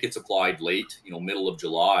 if it gets applied late, middle of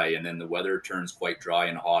July, and then the weather turns quite dry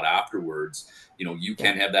and hot afterwards, you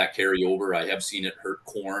can have that carry over. I have seen it hurt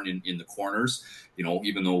corn in the corners,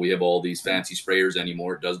 even though we have all these fancy sprayers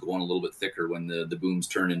anymore, it does go on a little bit thicker when the booms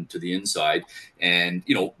turn into the inside. And,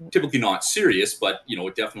 typically not serious, but,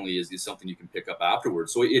 it definitely is something you can pick up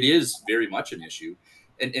afterwards. So it is very much an issue.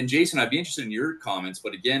 And Jason, I'd be interested in your comments,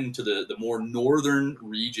 but again, to the more northern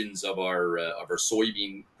regions of our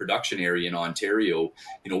soybean production area in Ontario,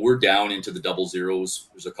 we're down into the double zeros.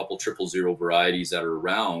 There's a couple 000 varieties that are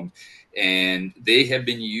around, and they have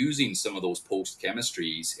been using some of those post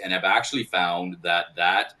chemistries and have actually found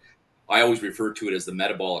that I always refer to it as the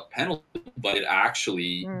metabolic penalty, but it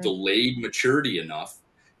actually delayed maturity enough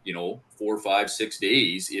 4, 5, 6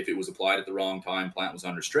 days if it was applied at the wrong time, plant was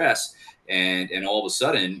under stress, and all of a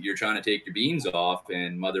sudden you're trying to take your beans off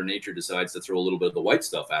and Mother Nature decides to throw a little bit of the white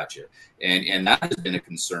stuff at you. And that has been a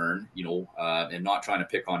concern, and not trying to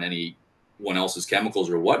pick on anyone else's chemicals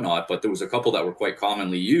or whatnot, but there was a couple that were quite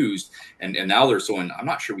commonly used, and now they're saying, I'm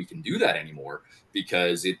not sure we can do that anymore,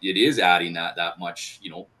 because it is adding that much,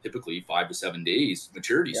 typically 5 to 7 days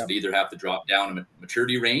maturity. So they either have to drop down a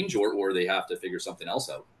maturity range or they have to figure something else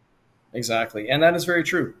out. Exactly. And that is very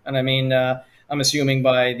true. And I mean, I'm assuming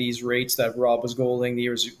by these rates that Rob was goaling,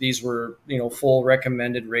 these were, full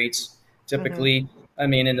recommended rates typically. I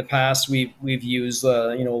mean, in the past, we've used,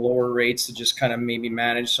 lower rates to just kind of maybe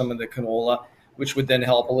manage some of the canola, which would then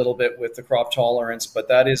help a little bit with the crop tolerance. But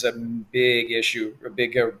that is a big issue, a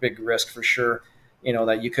big risk for sure,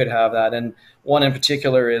 that you could have that. And one in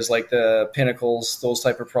particular is like the Pinnacles, those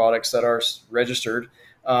type of products that are registered.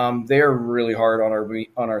 They're really hard on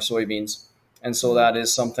our soybeans. And so that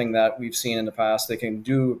is something that we've seen in the past. They can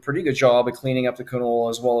do a pretty good job of cleaning up the canola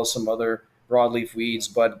as well as some other broadleaf weeds,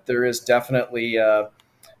 but there is definitely,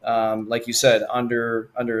 like you said, under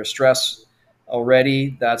a stress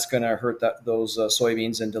already, that's going to hurt those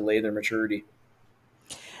soybeans and delay their maturity.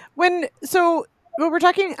 When we're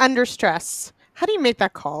talking under stress, how do you make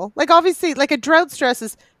that call? Like, obviously, like a drought stress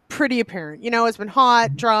is pretty apparent. It's been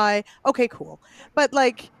hot, dry. Okay, cool. But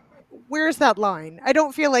like, where's that line? I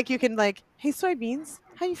don't feel like you can like, hey, soybeans,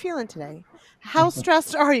 how you feeling today? How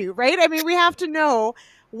stressed are you? Right? I mean, we have to know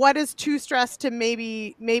what is too stressed to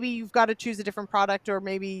maybe you've got to choose a different product, or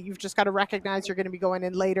maybe you've just got to recognize you're going to be going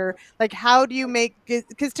in later. Like, how do you make it?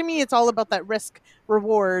 Because to me, it's all about that risk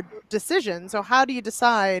reward decision. So how do you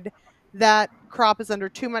decide that crop is under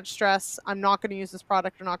too much stress? I'm not going to use this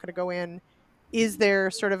product. I'm not going to go in. Is there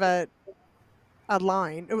sort of a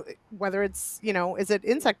line, whether it's, is it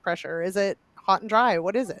insect pressure? Is it hot and dry?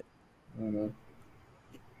 What is it?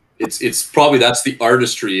 It's probably, that's the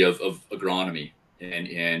artistry of agronomy.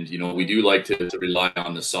 And we do like to rely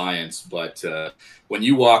on the science, but when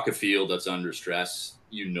you walk a field that's under stress,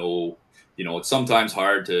 it's sometimes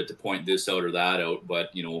hard to point this out or that out,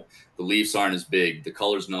 but the leaves aren't as big, the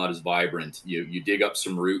color's not as vibrant. You dig up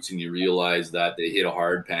some roots and you realize that they hit a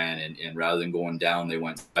hard pan, and rather than going down, they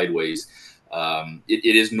went sideways.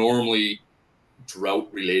 It is normally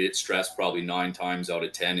drought-related stress. Probably 9 times out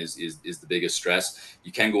of 10 is the biggest stress.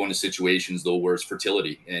 You can go into situations though where it's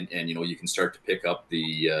fertility, and you can start to pick up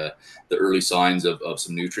the early signs of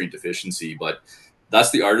some nutrient deficiency. But that's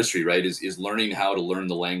the artistry, right? Is learning how to learn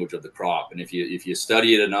the language of the crop. And if you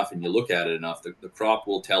study it enough and you look at it enough, the crop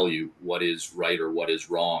will tell you what is right or what is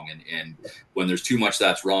wrong. And when there's too much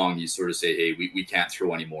that's wrong, you sort of say, hey, we can't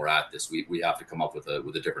throw any more at this. We have to come up with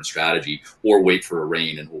a different strategy, or wait for a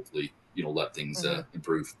rain and hopefully let things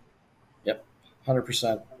improve. Yep,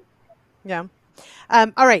 100%. Yeah.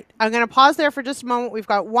 All right, I'm going to pause there for just a moment. We've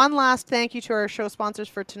got one last thank you to our show sponsors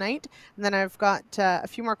for tonight, and then I've got a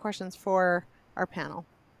few more questions for our panel.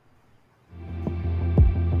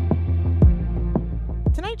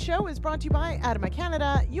 Tonight's show is brought to you by ADAMA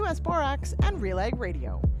Canada, US Borax, and Real Ag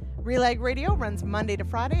Radio. Real Ag Radio runs Monday to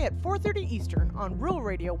Friday at 4:30 Eastern on Rural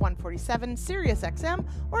Radio 147, Sirius XM,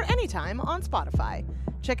 or anytime on Spotify.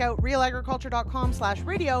 Check out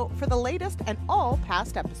realagriculture.com/radio for the latest and all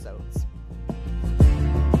past episodes.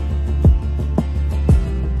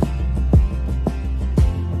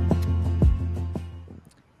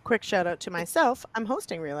 Quick shout out to myself. I'm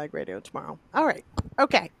hosting Real Ag Radio tomorrow. All right.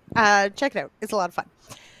 Okay. Check it out. It's a lot of fun.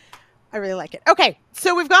 I really like it. Okay.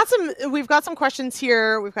 So we've got some questions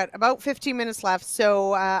here. We've got about 15 minutes left.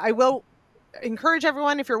 So I will encourage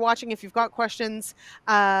everyone, if you're watching, if you've got questions,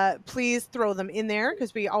 please throw them in there,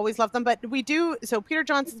 because we always love them. But we do, so Peter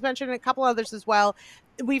Johnson's mentioned a couple others as well.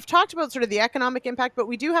 We've talked about sort of the economic impact, but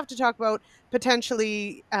we do have to talk about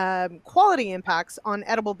potentially quality impacts on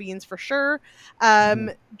edible beans for sure.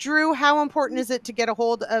 Drew, how important is it to get a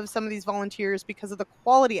hold of some of these volunteers because of the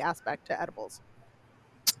quality aspect to edibles?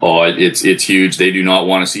 Oh, it's huge. They do not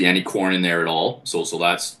want to see any corn in there at all. So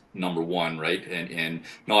that's number one, right? And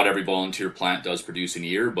not every volunteer plant does produce an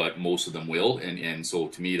ear, but most of them will. And so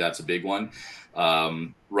to me, that's a big one.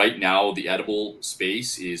 Right now, the edible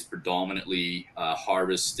space is predominantly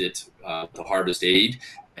harvested to harvest aid.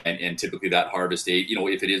 And typically that harvest aid,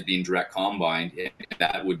 if it is being direct combined,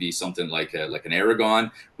 that would be something like an Aragon,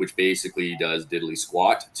 which basically does diddly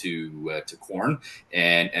squat to corn.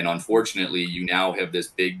 And unfortunately, you now have this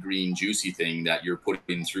big green juicy thing that you're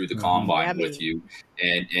putting through the combine with you,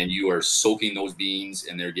 and you are soaking those beans,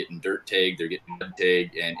 and they're getting dirt tagged, they're getting mud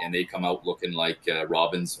tagged, and they come out looking like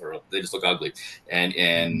robins, or they just look ugly. And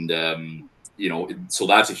so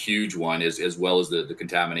that's a huge one, as well as the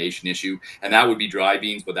contamination issue, and that would be dry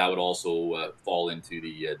beans, but that would also fall into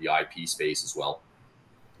the IP space as well.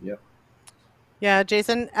 Yep. Yeah,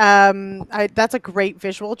 Jason, that's a great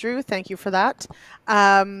visual, Drew. Thank you for that.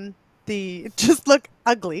 The just look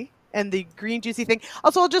ugly and the green juicy thing.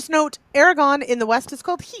 Also, I'll just note Aragon in the West is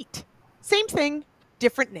called heat. Same thing,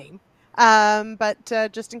 different name.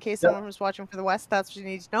 But just in case someone was watching for the West, that's what you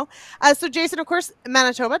need to know. So Jason, of course,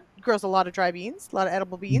 Manitoba grows a lot of dry beans, a lot of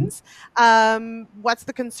edible beans. What's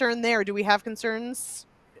the concern there? Do we have concerns,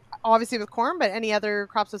 obviously with corn, but any other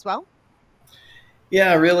crops as well?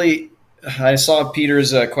 Yeah, really. I saw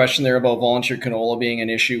Peter's question there about volunteer canola being an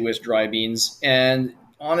issue with dry beans. And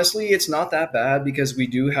honestly, it's not that bad because we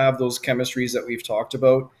do have those chemistries that we've talked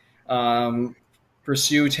about.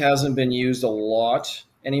 Pursuit hasn't been used a lot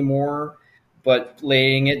anymore, but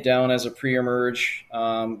laying it down as a pre-emerge,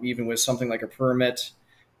 even with something like a permit,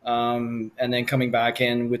 and then coming back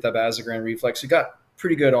in with a Bazagran reflex, you got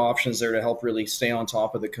pretty good options there to help really stay on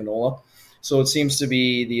top of the canola. So it seems to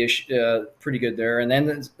be the issue pretty good there. And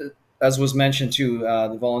then, as was mentioned too,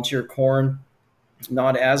 the volunteer corn,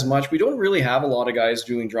 not as much. We don't really have a lot of guys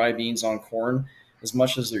doing dry beans on corn as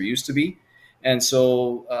much as there used to be. And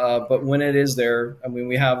so, but when it is there, I mean,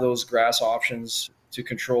 we have those grass options to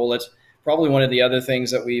control it. Probably one of the other things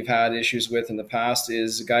that we've had issues with in the past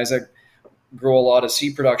is guys that grow a lot of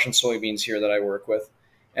seed production soybeans here that I work with.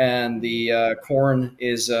 And the corn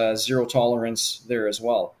is zero tolerance there as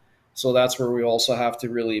well. So that's where we also have to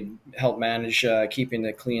really help manage keeping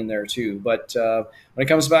it clean there too. But when it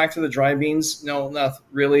comes back to the dry beans, no, not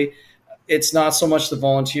really. It's not so much the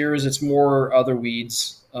volunteers; it's more other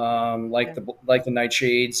weeds like the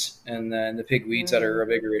nightshades and then the pigweeds that are a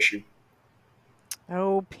bigger issue.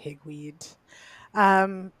 Oh, pigweed.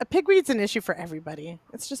 A pigweed's an issue for everybody.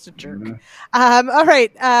 It's just a jerk. All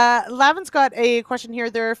right. Lavin's got a question here.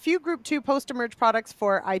 There are a few Group 2 post-emerge products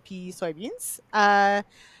for IP soybeans.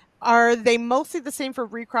 Are they mostly the same for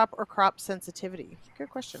recrop or crop sensitivity?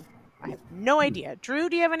 Good question. I have no idea. Drew,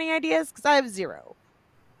 do you have any ideas? Because I have zero.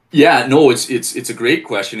 Yeah, no, it's a great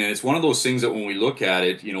question, and it's one of those things that when we look at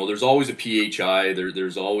it, there's always a PHI,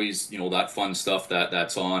 there's always that fun stuff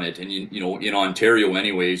that's on it, and in Ontario,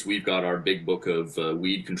 anyways, we've got our big book of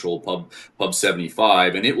weed control Pub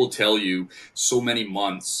 75, and it will tell you so many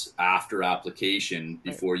months after application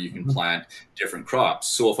before you can plant different crops.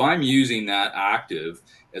 So if I'm using that active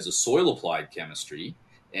as a soil applied chemistry,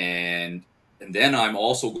 and then I'm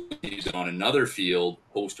also going to use it on another field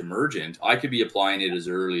post-emergent, I could be applying it as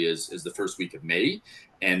early as the first week of May.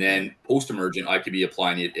 And then post-emergent, I could be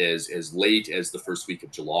applying it as late as the first week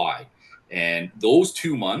of July. And those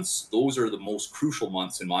 2 months, those are the most crucial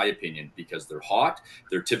months in my opinion, because they're hot.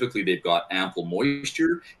 They've got ample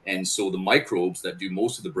moisture. And so the microbes that do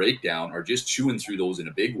most of the breakdown are just chewing through those in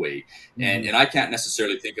a big way. And I can't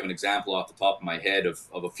necessarily think of an example off the top of my head of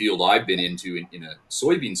a field I've been into in a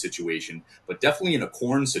soybean situation, but definitely in a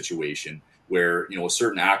corn situation where a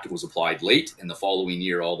certain active was applied late and the following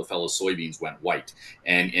year all the fellow soybeans went white.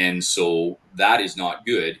 And so that is not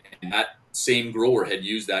good. And that same grower had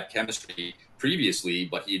used that chemistry previously,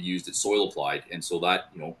 but he had used it soil applied, and so that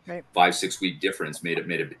 5-6 week difference made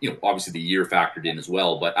it obviously the year factored in as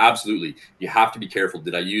well. But absolutely, you have to be careful.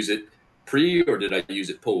 Did I use it pre or did I use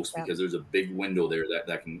it post? Because there's a big window there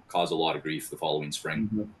that can cause a lot of grief the following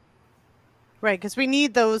spring. Right, because we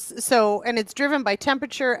need those. So, and it's driven by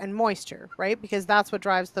temperature and moisture, right? Because that's what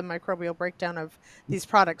drives the microbial breakdown of these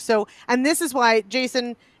products. So, and this is why,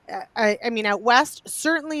 Jason, I mean, out west,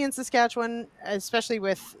 certainly in Saskatchewan, especially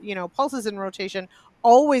with, pulses in rotation,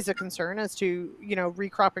 always a concern as to,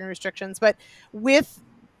 recropping restrictions. But with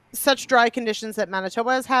such dry conditions that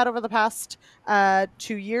Manitoba has had over the past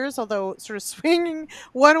 2 years, although sort of swinging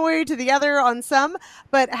one way to the other on some.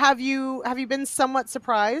 But have you been somewhat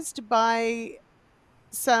surprised by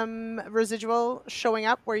some residual showing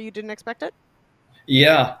up where you didn't expect it?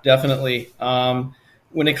 Yeah, definitely.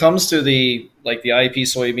 When it comes to the IP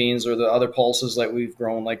soybeans or the other pulses that we've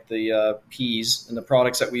grown, like the peas and the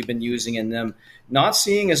products that we've been using in them, not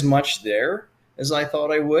seeing as much there as I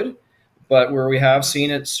thought I would. But where we have seen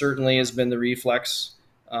it certainly has been the reflex,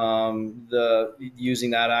 the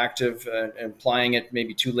using that active and applying it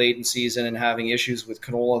maybe too late in season and having issues with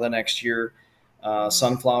canola the next year,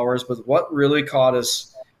 sunflowers. But what really caught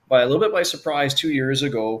us by a little bit by surprise 2 years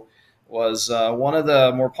ago was one of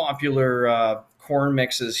the more popular corn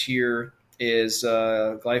mixes here is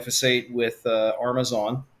glyphosate with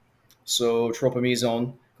Armazon, so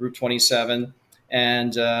tropamezone, group 27,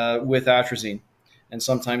 and with atrazine. And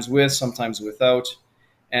sometimes with, sometimes without.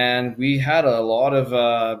 and we had a lot of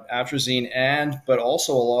atrazine but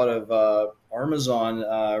also a lot of Armazon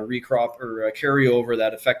recrop or carryover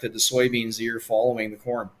that affected the soybeans the year following the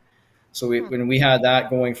corn. So when we had that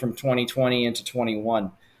going from 2020 into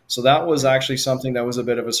 21. So that was actually something that was a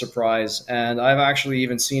bit of a surprise. And I've actually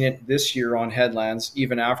even seen it this year on headlands,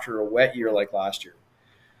 even after a wet year like last year.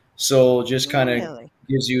 So just kind of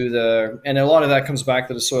gives you and a lot of that comes back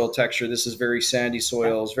to the soil texture. This is very sandy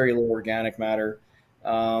soils, very low organic matter.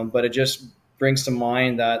 But it just brings to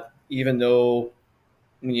mind that even though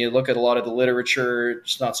when you look at a lot of the literature,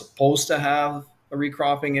 it's not supposed to have a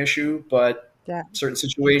recropping issue, but certain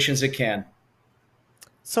situations it can.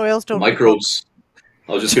 Soils don't. Microbes.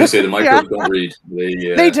 I was just going to say the microbes don't read.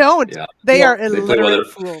 They don't. Yeah. They are illiterate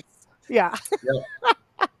fools. Yeah.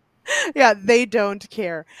 Yeah, they don't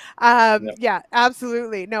care. Yeah,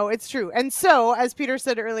 absolutely. No, it's true. And so, as Peter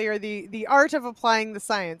said earlier, the art of applying the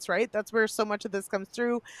science, right? That's where so much of this comes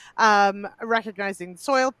through. Recognizing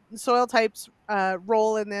soil types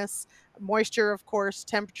role in this, moisture, of course,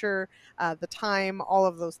 temperature, the time, all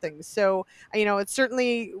of those things. So, it's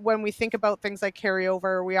certainly when we think about things like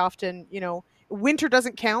carryover, we often, winter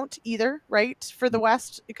doesn't count either, right? For the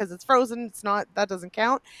West, because it's frozen, that doesn't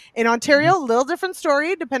count. In Ontario, a little different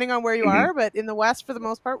story depending on where you are, but in the West, for the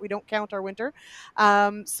most part, we don't count our winter.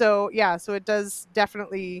 So it does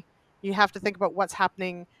definitely, you have to think about what's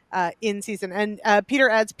happening in season. And Peter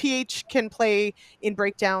adds pH can play in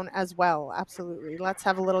breakdown as well. Absolutely. Let's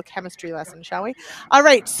have a little chemistry lesson, shall we? All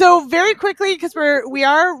right. So very quickly, because we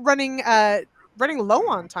are running low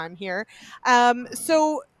on time here.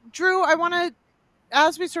 So Drew, I want to,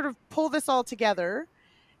 as we sort of pull this all together,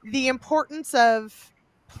 the importance of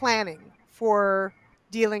planning for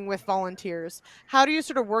dealing with volunteers. How do you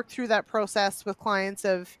sort of work through that process with clients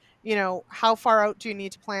of, how far out do you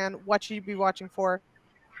need to plan? What should you be watching for?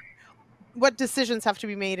 What decisions have to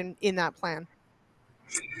be made in that plan?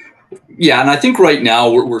 Yeah, and I think right now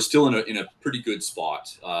we're still in a pretty good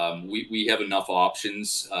spot. We have enough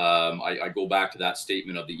options. I go back to that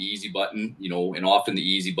statement of the easy button, and often the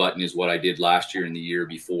easy button is what I did last year and the year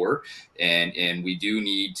before, and we do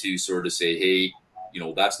need to sort of say, hey,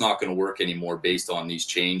 that's not going to work anymore based on these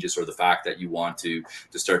changes or the fact that you want to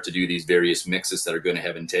start to do these various mixes that are going to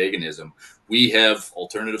have antagonism. We have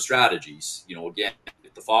alternative strategies. Again,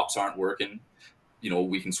 if the FOPs aren't working,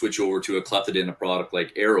 we can switch over to a clethodim, a product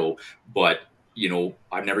like Arrow, but,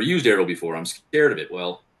 I've never used Arrow before. I'm scared of it.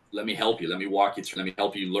 Well, let me help you. Let me walk you through. Let me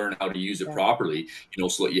help you learn how to use it properly,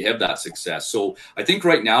 so that you have that success. So I think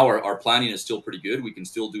right now our planning is still pretty good. We can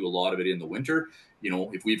still do a lot of it in the winter.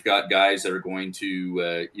 If we've got guys that are going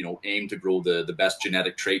to, aim to grow the best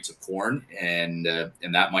genetic traits of corn, and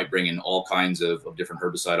that might bring in all kinds of different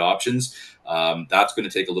herbicide options. That's going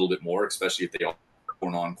to take a little bit more, especially if they are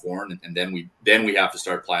on corn, and then we have to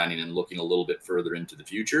start planning and looking a little bit further into the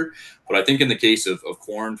future. But I think in the case of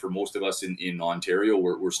corn, for most of us in Ontario,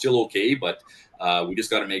 we're still okay, but we just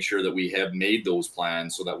got to make sure that we have made those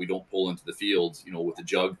plans so that we don't pull into the field, with the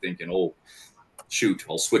jug thinking, oh, shoot,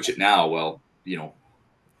 I'll switch it now. Well, it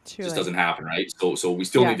just doesn't happen, right? So we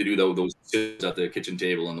still need to do those at the kitchen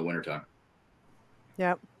table in the wintertime.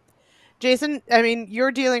 Yep. Jason, I mean,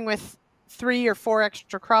 you're dealing with 3 or 4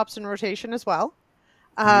 extra crops in rotation as well.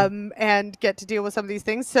 And get to deal with some of these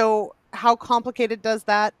things. So how complicated does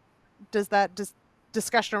that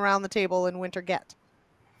discussion around the table in winter get?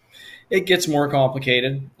 It gets more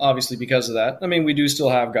complicated, obviously, because of that. I mean, we do still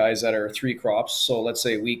have guys that are 3 crops. So let's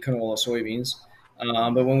say wheat, canola, soybeans.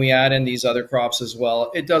 But when we add in these other crops as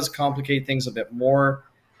well, it does complicate things a bit more.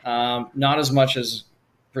 Not as much as,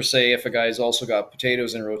 per se, if a guy's also got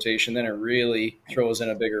potatoes in rotation, then it really throws in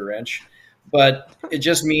a bigger wrench. But it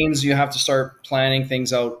just means you have to start planning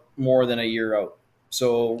things out more than a year out.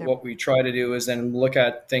 So what we try to do is then look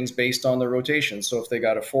at things based on the rotation. So if they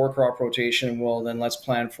got a 4-crop rotation, well, then let's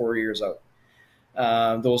plan 4 years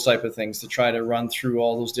out. Those type of things to try to run through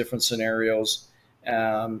all those different scenarios.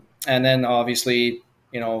 And then obviously,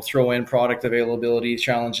 throw in product availability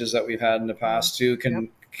challenges that we've had in the past too can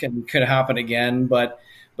happen again. But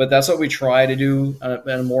that's what we try to do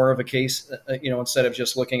in more of a case, instead of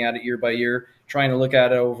just looking at it year by year, trying to look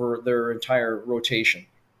at it over their entire rotation.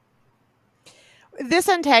 This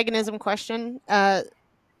antagonism question,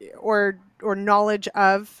 or knowledge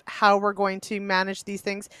of how we're going to manage these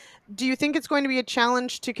things, do you think it's going to be a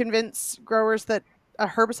challenge to convince growers that a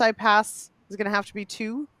herbicide pass is going to have to be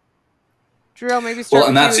 2? Drew, maybe start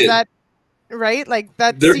with you. Is that right? Like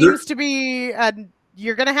that seems to be a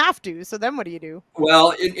you're going to have to. So then what do you do?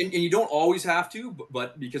 Well, and you don't always have to,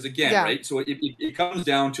 but because again, Yeah. right? So it comes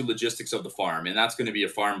down to logistics of the farm, and that's going to be a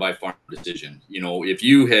farm by farm decision. You know, if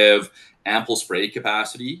you have ample spray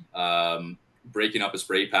capacity, breaking up a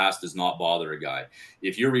spray pass does not bother a guy.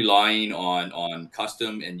 If you're relying on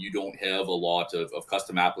custom and you don't have a lot of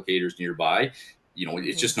custom applicators nearby, you know,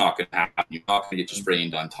 it's just not going to happen. You're not going to get your spraying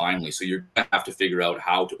done timely. So you're going to have to figure out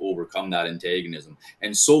how to overcome that antagonism.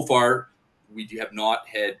 And so far, we have not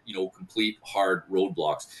had, you know, complete hard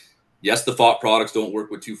roadblocks. Yes, the thought products don't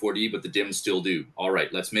work with 2,4-D, but the DIMs still do. All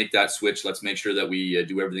right, let's make that switch. Let's make sure that we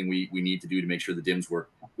do everything we need to do to make sure the DIMs work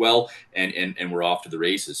well, and we're off to the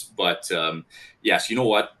races. But yes, you know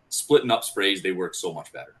what? Splitting up sprays, they work so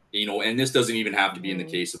much better. You know, and this doesn't even have to be in the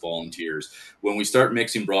case of volunteers. When we start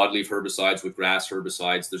mixing broadleaf herbicides with grass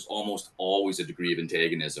herbicides, there's almost always a degree of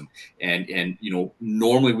antagonism. And you know,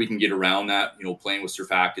 normally we can get around that, you know, playing with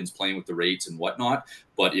surfactants, playing with the rates and whatnot.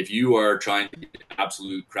 But if you are trying to get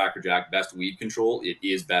absolute crackerjack best weed control, it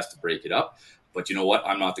is best to break it up. But you know what?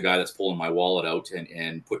 I'm not the guy that's pulling my wallet out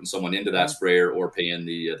and putting someone into that sprayer or paying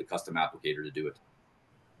the custom applicator to do it.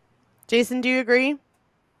 Jason, do you agree?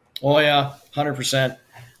 Oh yeah, 100%.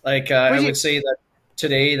 Like I would say that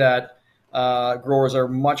today that growers are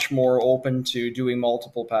much more open to doing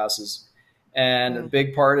multiple passes. And a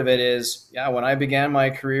big part of it is, yeah, when I began my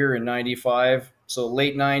career in 95, so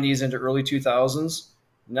late 90s into early 2000s,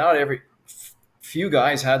 not few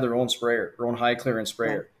guys had their own sprayer, their own high clearance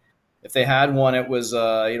sprayer. If they had one, it was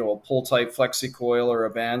you know, a pull type flexi coil or a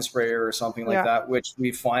band sprayer or something like that, which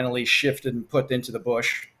we finally shifted and put into the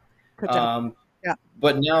bush.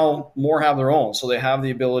 But now more have their own, so they have the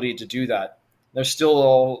ability to do that. There's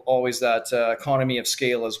still always that economy of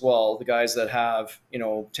scale as well. The guys that have, you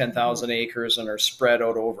know, 10,000 acres and are spread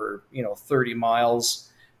out over, you know, 30 miles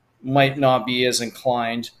might not be as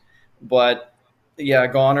inclined. But yeah,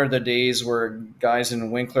 gone are the days where guys in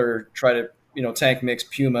Winkler try to, you know, tank mix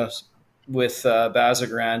Puma with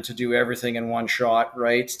Bazagran to do everything in one shot,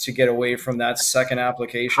 right? To get away from that second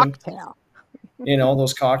application. Cocktail. You know,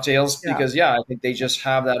 those cocktails, because I think they just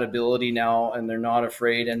have that ability now and they're not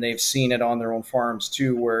afraid, and they've seen it on their own farms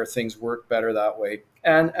too, where things work better that way.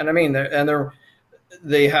 And I mean,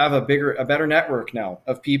 they have a better network now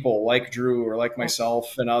of people like Drew or like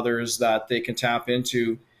myself and others that they can tap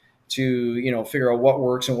into to, you know, figure out what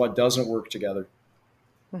works and what doesn't work together.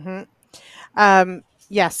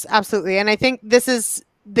 Yes, absolutely. And I think this is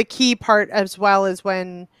the key part as well, is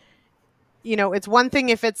when, you know, it's one thing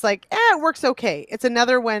if it's like, it works okay. It's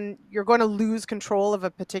another when you're going to lose control of a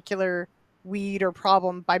particular weed or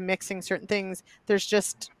problem by mixing certain things. There's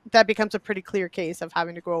just, that becomes a pretty clear case of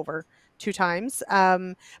having to go over 2 times.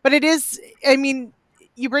 But it is, I mean,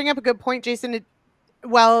 you bring up a good point, Jason.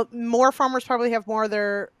 Well, more farmers probably have more of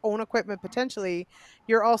their own equipment potentially.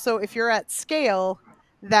 You're also, if you're at scale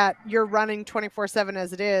that you're running 24/7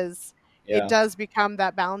 as it is, it does become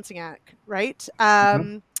that balancing act, right?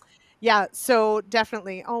 Yeah, so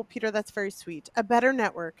definitely. Oh, Peter, that's very sweet. A better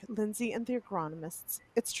network, Lyndsey and the Agronomists.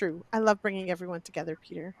 It's true. I love bringing everyone together,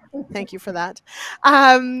 Peter. Thank you for that.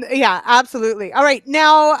 Yeah, absolutely. All right,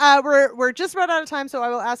 now we're just about out of time, so I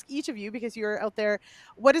will ask each of you, because you're out there,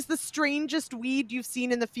 what is the strangest weed you've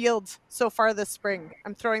seen in the field so far this spring?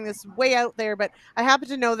 I'm throwing this way out there, but I happen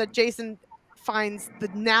to know that Jason finds the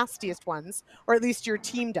nastiest ones, or at least your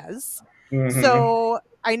team does. So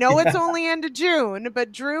I know it's only end of June,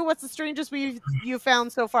 but Drew, what's the strangest weed you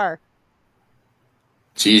found so far?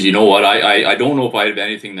 Geez, you know what? I don't know if I have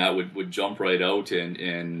anything that would jump right out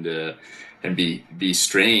and be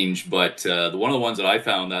strange, but one of the ones that I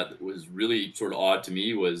found that was really sort of odd to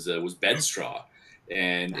me was bed straw.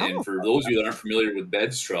 And for those of you that aren't familiar with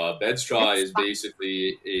bed straw is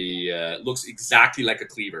basically looks exactly like a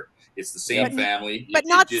cleaver. It's the same family, but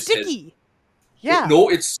not sticky. No,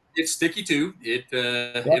 it's sticky too.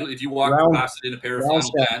 If you walk past it in a pair of flannel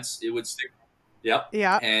pants, it would stick.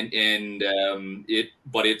 Yeah. And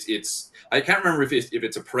it's I can't remember if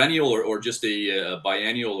it's a perennial or just a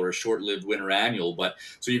biennial or a short-lived winter annual. But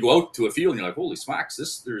so you go out to a field and you're like, holy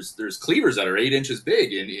smacks, there's cleavers that are 8 inches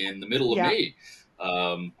big in the middle of May.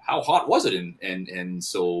 How hot was it? And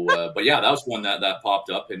so, but yeah, that was one that popped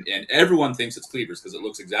up, and everyone thinks it's cleavers because it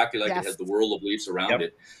looks exactly like it has the whirl of leaves around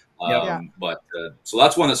it. But so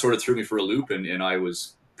that's one that sort of threw me for a loop, and I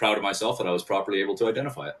was proud of myself that I was properly able to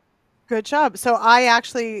identify it. Good job. So I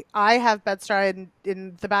have bed straw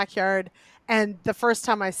in the backyard, and the first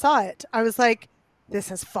time I saw it, I was like, this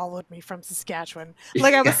has followed me from Saskatchewan.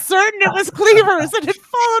 Like I was certain it was cleavers and it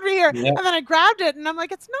followed me here. And then I grabbed it and I'm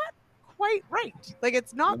like, it's not quite right. Like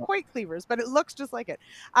it's not quite cleavers, but it looks just like it.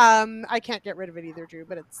 I can't get rid of it either, Drew,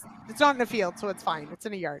 but it's not in a field, so it's fine. It's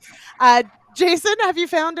in a yard. Jason, have you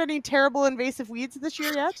found any terrible invasive weeds this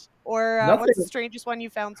year yet? Or Nothing. what's the strangest one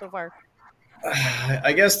you found so far?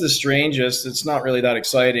 I guess the strangest, it's not really that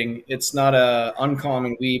exciting. It's not a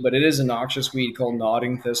uncommon weed, but it is a noxious weed called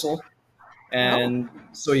nodding thistle. And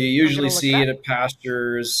so you usually see it at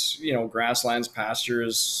pastures, you know, grasslands,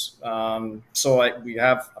 pastures. We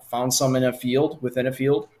have found some in a field, within a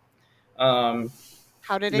field. How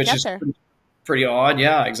did it get there? Pretty odd.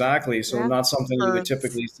 Yeah, exactly. So not something you would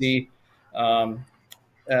typically see.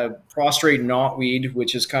 Prostrate knotweed,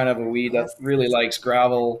 which is kind of a weed that really likes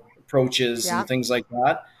gravel approaches and things like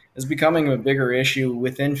that, is becoming a bigger issue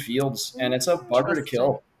within fields, and it's a bugger to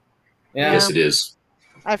kill. Yeah. Yes, it is.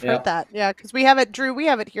 I've heard that. Yeah, because we have it, Drew. We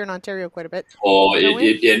have it here in Ontario quite a bit. Oh, and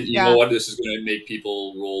you know what? This is going to make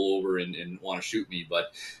people roll over and want to shoot me,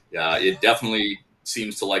 but yeah, it definitely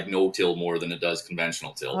seems to like no-till more than it does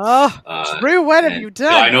conventional till. Oh, Drew, what have you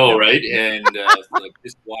done? I know, right? And like,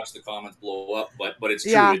 just watch the comments blow up. But it's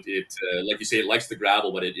true. Yeah. It like you say, it likes the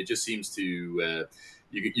gravel, but it just seems to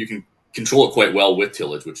you can control it quite well with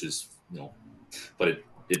tillage, which is, you know, but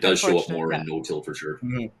it does show up more in no-till for sure.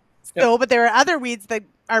 Mm-hmm. So, but there are other weeds that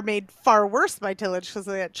are made far worse by tillage because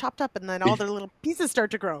they get chopped up and then all their little pieces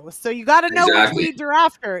start to grow. So you got to know which weeds are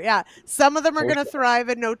after. Yeah. Some of them are going to thrive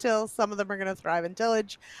in no-till. Some of them are going to thrive in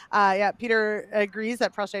tillage. Peter agrees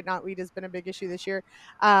that prostrate knotweed has been a big issue this year.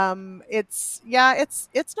 It's not a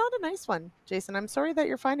nice one, Jason. I'm sorry that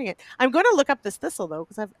you're finding it. I'm going to look up this thistle though,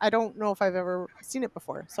 because I don't know if I've ever seen it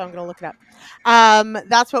before. So I'm going to look it up.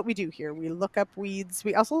 That's what we do here. We look up weeds.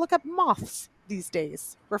 We also look up moths. These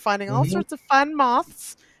days we're finding all sorts of fun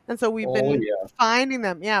moths, and so we've been finding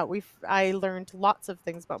them. I learned lots of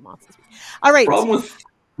things about moths this week. All right. The problem with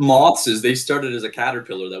moths is they started as a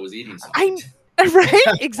caterpillar that was eating something. Right,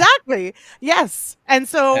 exactly. Yes. And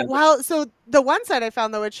so so the one side I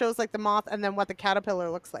found though, it shows like the moth and then what the caterpillar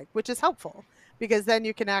looks like, which is helpful because then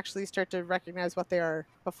you can actually start to recognize what they are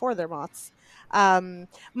before they're moths.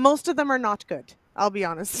 Most of them are not good. I'll be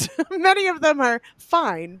honest. Many of them are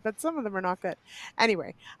fine, but some of them are not good.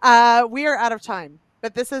 Anyway, we are out of time,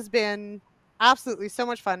 but this has been absolutely so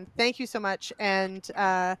much fun. Thank you so much. And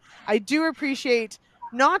I do appreciate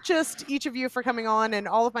not just each of you for coming on and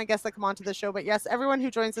all of my guests that come onto the show, but yes, everyone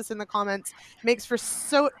who joins us in the comments makes for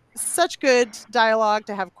such good dialogue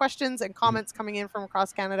to have questions and comments coming in from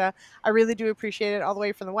across Canada. I really do appreciate it all the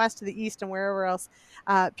way from the west to the east and wherever else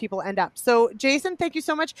people end up. So Jason, thank you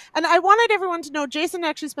so much. And I wanted everyone to know Jason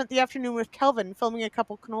actually spent the afternoon with Kelvin filming a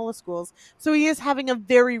couple canola schools. So he is having a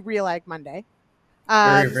very real ag Monday.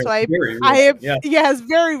 Yes,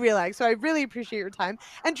 very relaxed. So I really appreciate your time.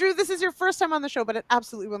 And Drew, this is your first time on the show, but it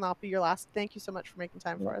absolutely will not be your last. Thank you so much for making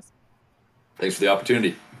time for us. Thanks for the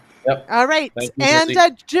opportunity. Yep. All right. And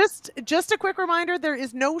just a quick reminder, there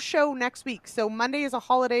is no show next week. So Monday is a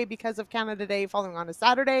holiday because of Canada Day following on a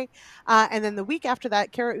Saturday. And then the week after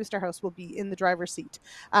that, Kara Oosterhouse will be in the driver's seat.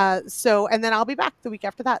 And then I'll be back the week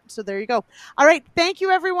after that. So there you go. All right. Thank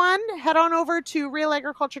you, everyone. Head on over to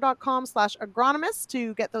realagriculture.com/agronomists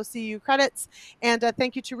to get those CU credits. And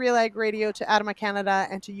thank you to Real Ag Radio, to ADAMA Canada,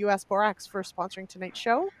 and to US Borax for sponsoring tonight's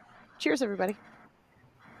show. Cheers, everybody.